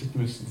 Christopher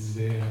Titmus,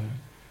 disait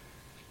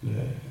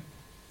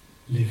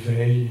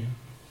l'éveil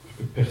un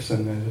peu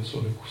personnel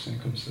sur le coussin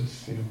comme ça,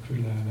 c'est un peu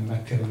la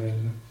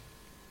maternelle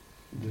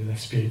de la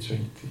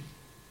spiritualité.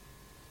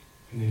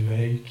 Un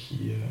éveil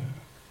qui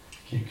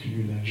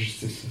inclut la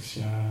justice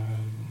sociale,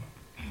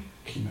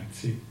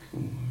 climatique,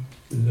 où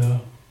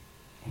là,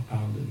 on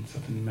parle d'une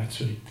certaine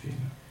maturité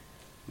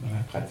là, dans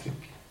la pratique.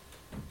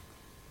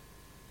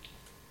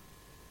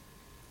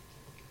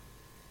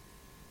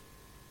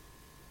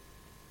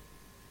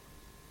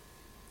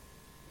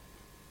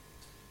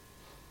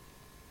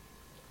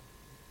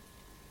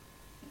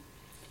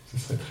 Ce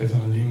serait très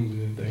en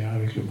ligne d'ailleurs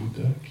avec le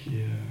Bouddha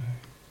qui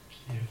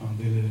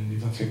rendait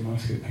les enseignements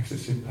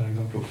accessibles par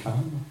exemple aux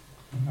femmes.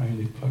 À une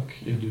époque,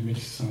 il y a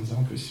 2600 ans,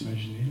 on peut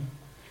s'imaginer,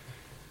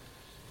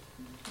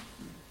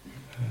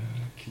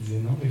 qui disait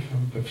non, les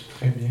femmes peuvent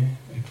très bien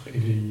être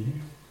éveillées,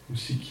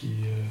 aussi qui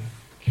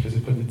ne faisaient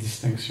pas de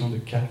distinction de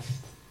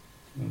caste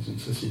dans une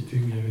société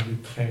où il y avait de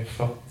très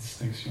fortes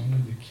distinctions,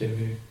 de qui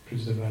avait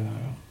plus de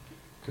valeur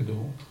que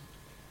d'autres.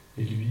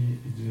 Et lui,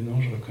 il disait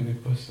non, je ne reconnais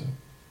pas ça.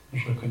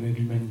 Je reconnais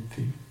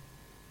l'humanité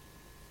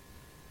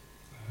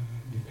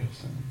des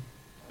personnes.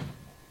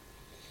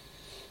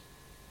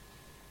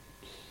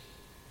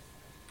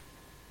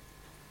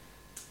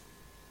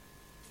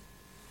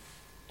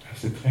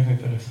 C'est très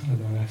intéressant là,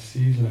 dans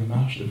l'assise, la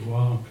marche, de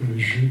voir un peu le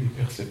jeu des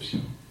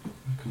perceptions,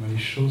 comment les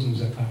choses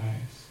nous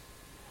apparaissent.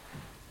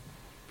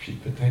 Puis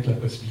peut-être la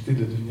possibilité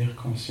de devenir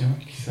conscient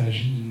qu'il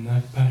s'agit d'une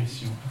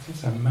apparition.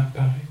 Ça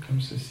m'apparaît comme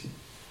ceci.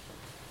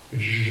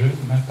 Je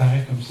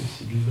m'apparais comme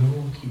ceci.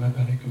 L'autre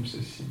m'apparaît comme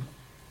ceci.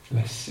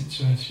 La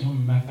situation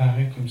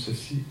m'apparaît comme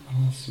ceci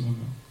en ce moment.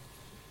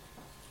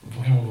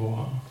 Voyons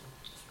voir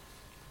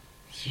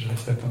si je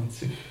reste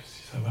attentif,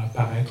 si ça va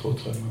apparaître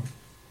autrement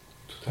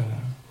tout à l'heure.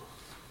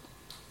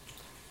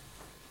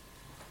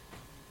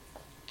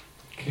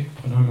 Ok,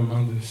 prenons un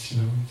moment de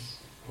silence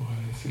pour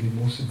laisser les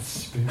mots se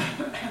dissiper.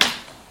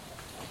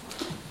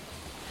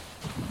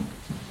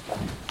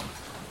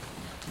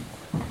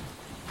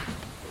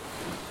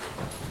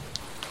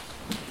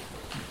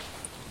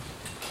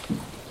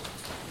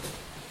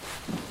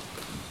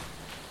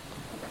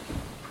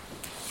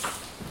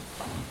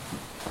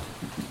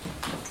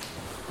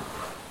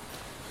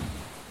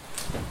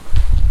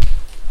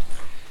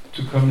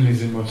 Tout comme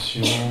les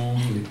émotions,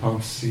 les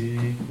pensées,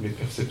 les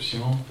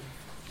perceptions,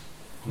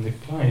 on n'est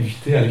pas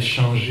invité à les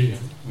changer,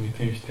 on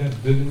est invité à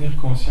devenir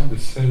conscient de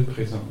celles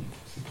présentes.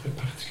 C'est très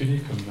particulier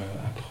comme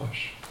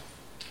approche.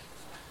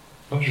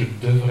 Pas je ne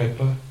devrais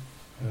pas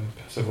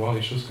percevoir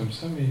les choses comme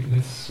ça, mais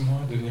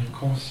laisse-moi devenir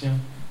conscient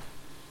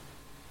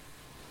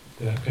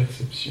de la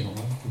perception,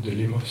 de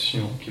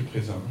l'émotion qui est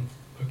présente.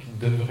 Pas qu'il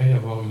devrait y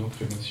avoir une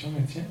autre émotion,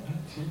 mais tiens,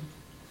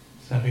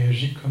 ça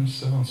réagit comme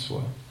ça en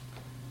soi.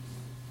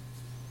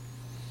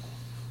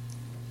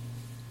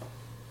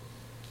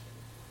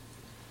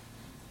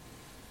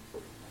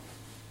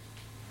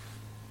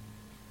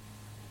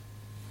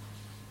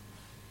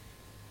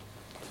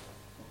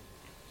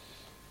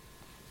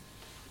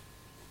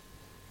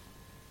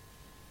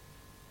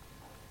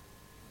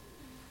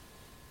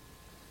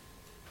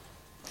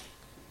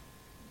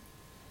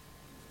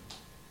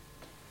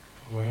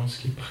 Voyons ce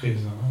qui est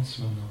présent en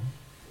ce moment.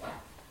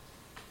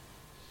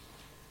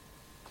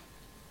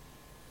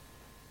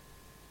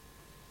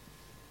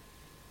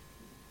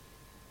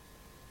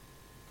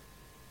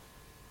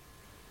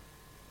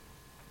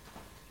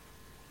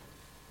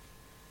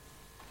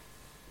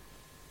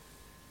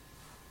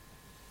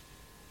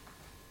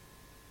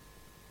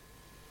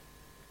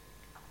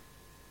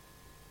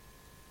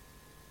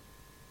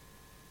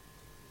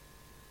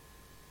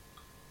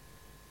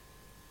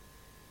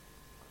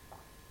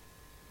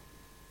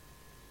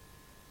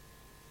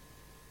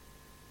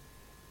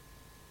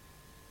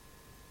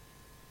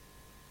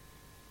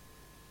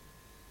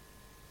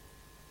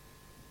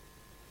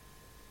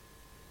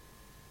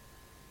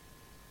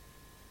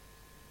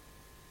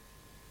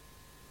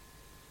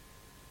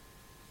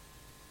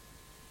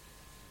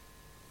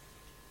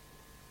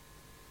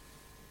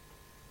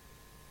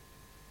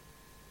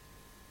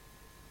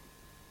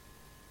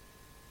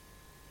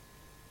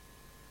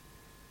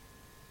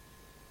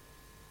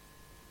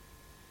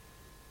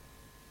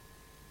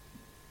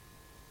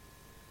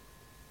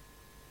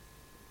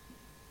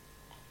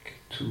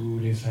 tous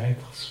les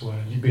êtres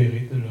soient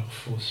libérés de leurs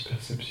fausses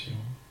perceptions.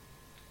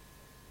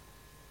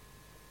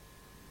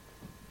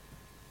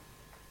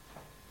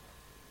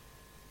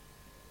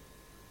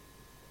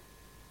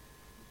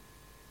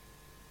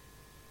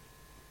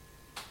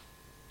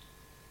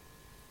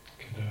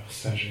 Que leur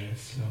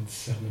sagesse, leur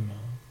discernement,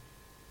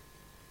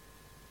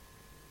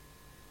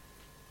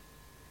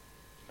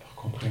 leur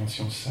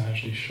compréhension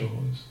sage des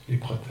choses les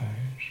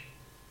protège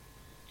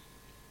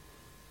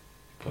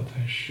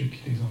ceux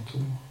qui les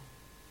entourent.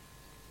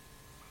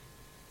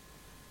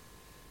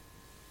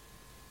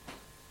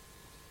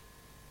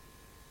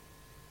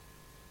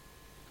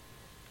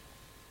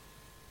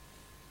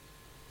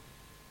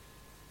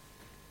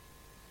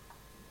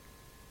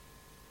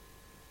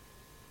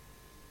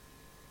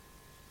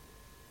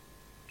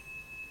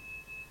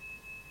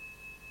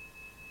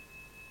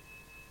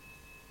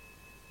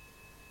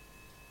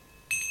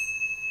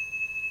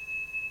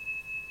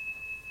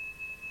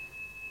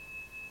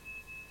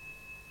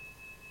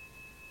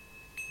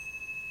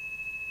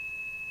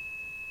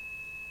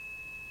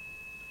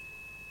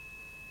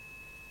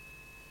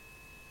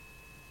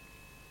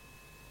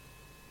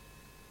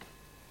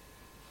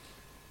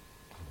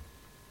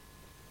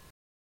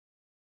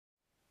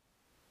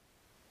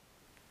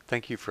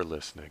 Thank you for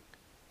listening.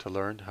 To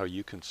learn how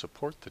you can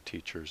support the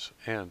teachers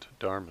and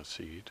Dharma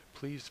Seed,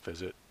 please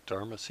visit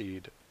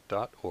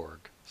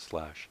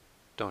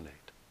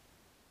dharmaseed.org/donate.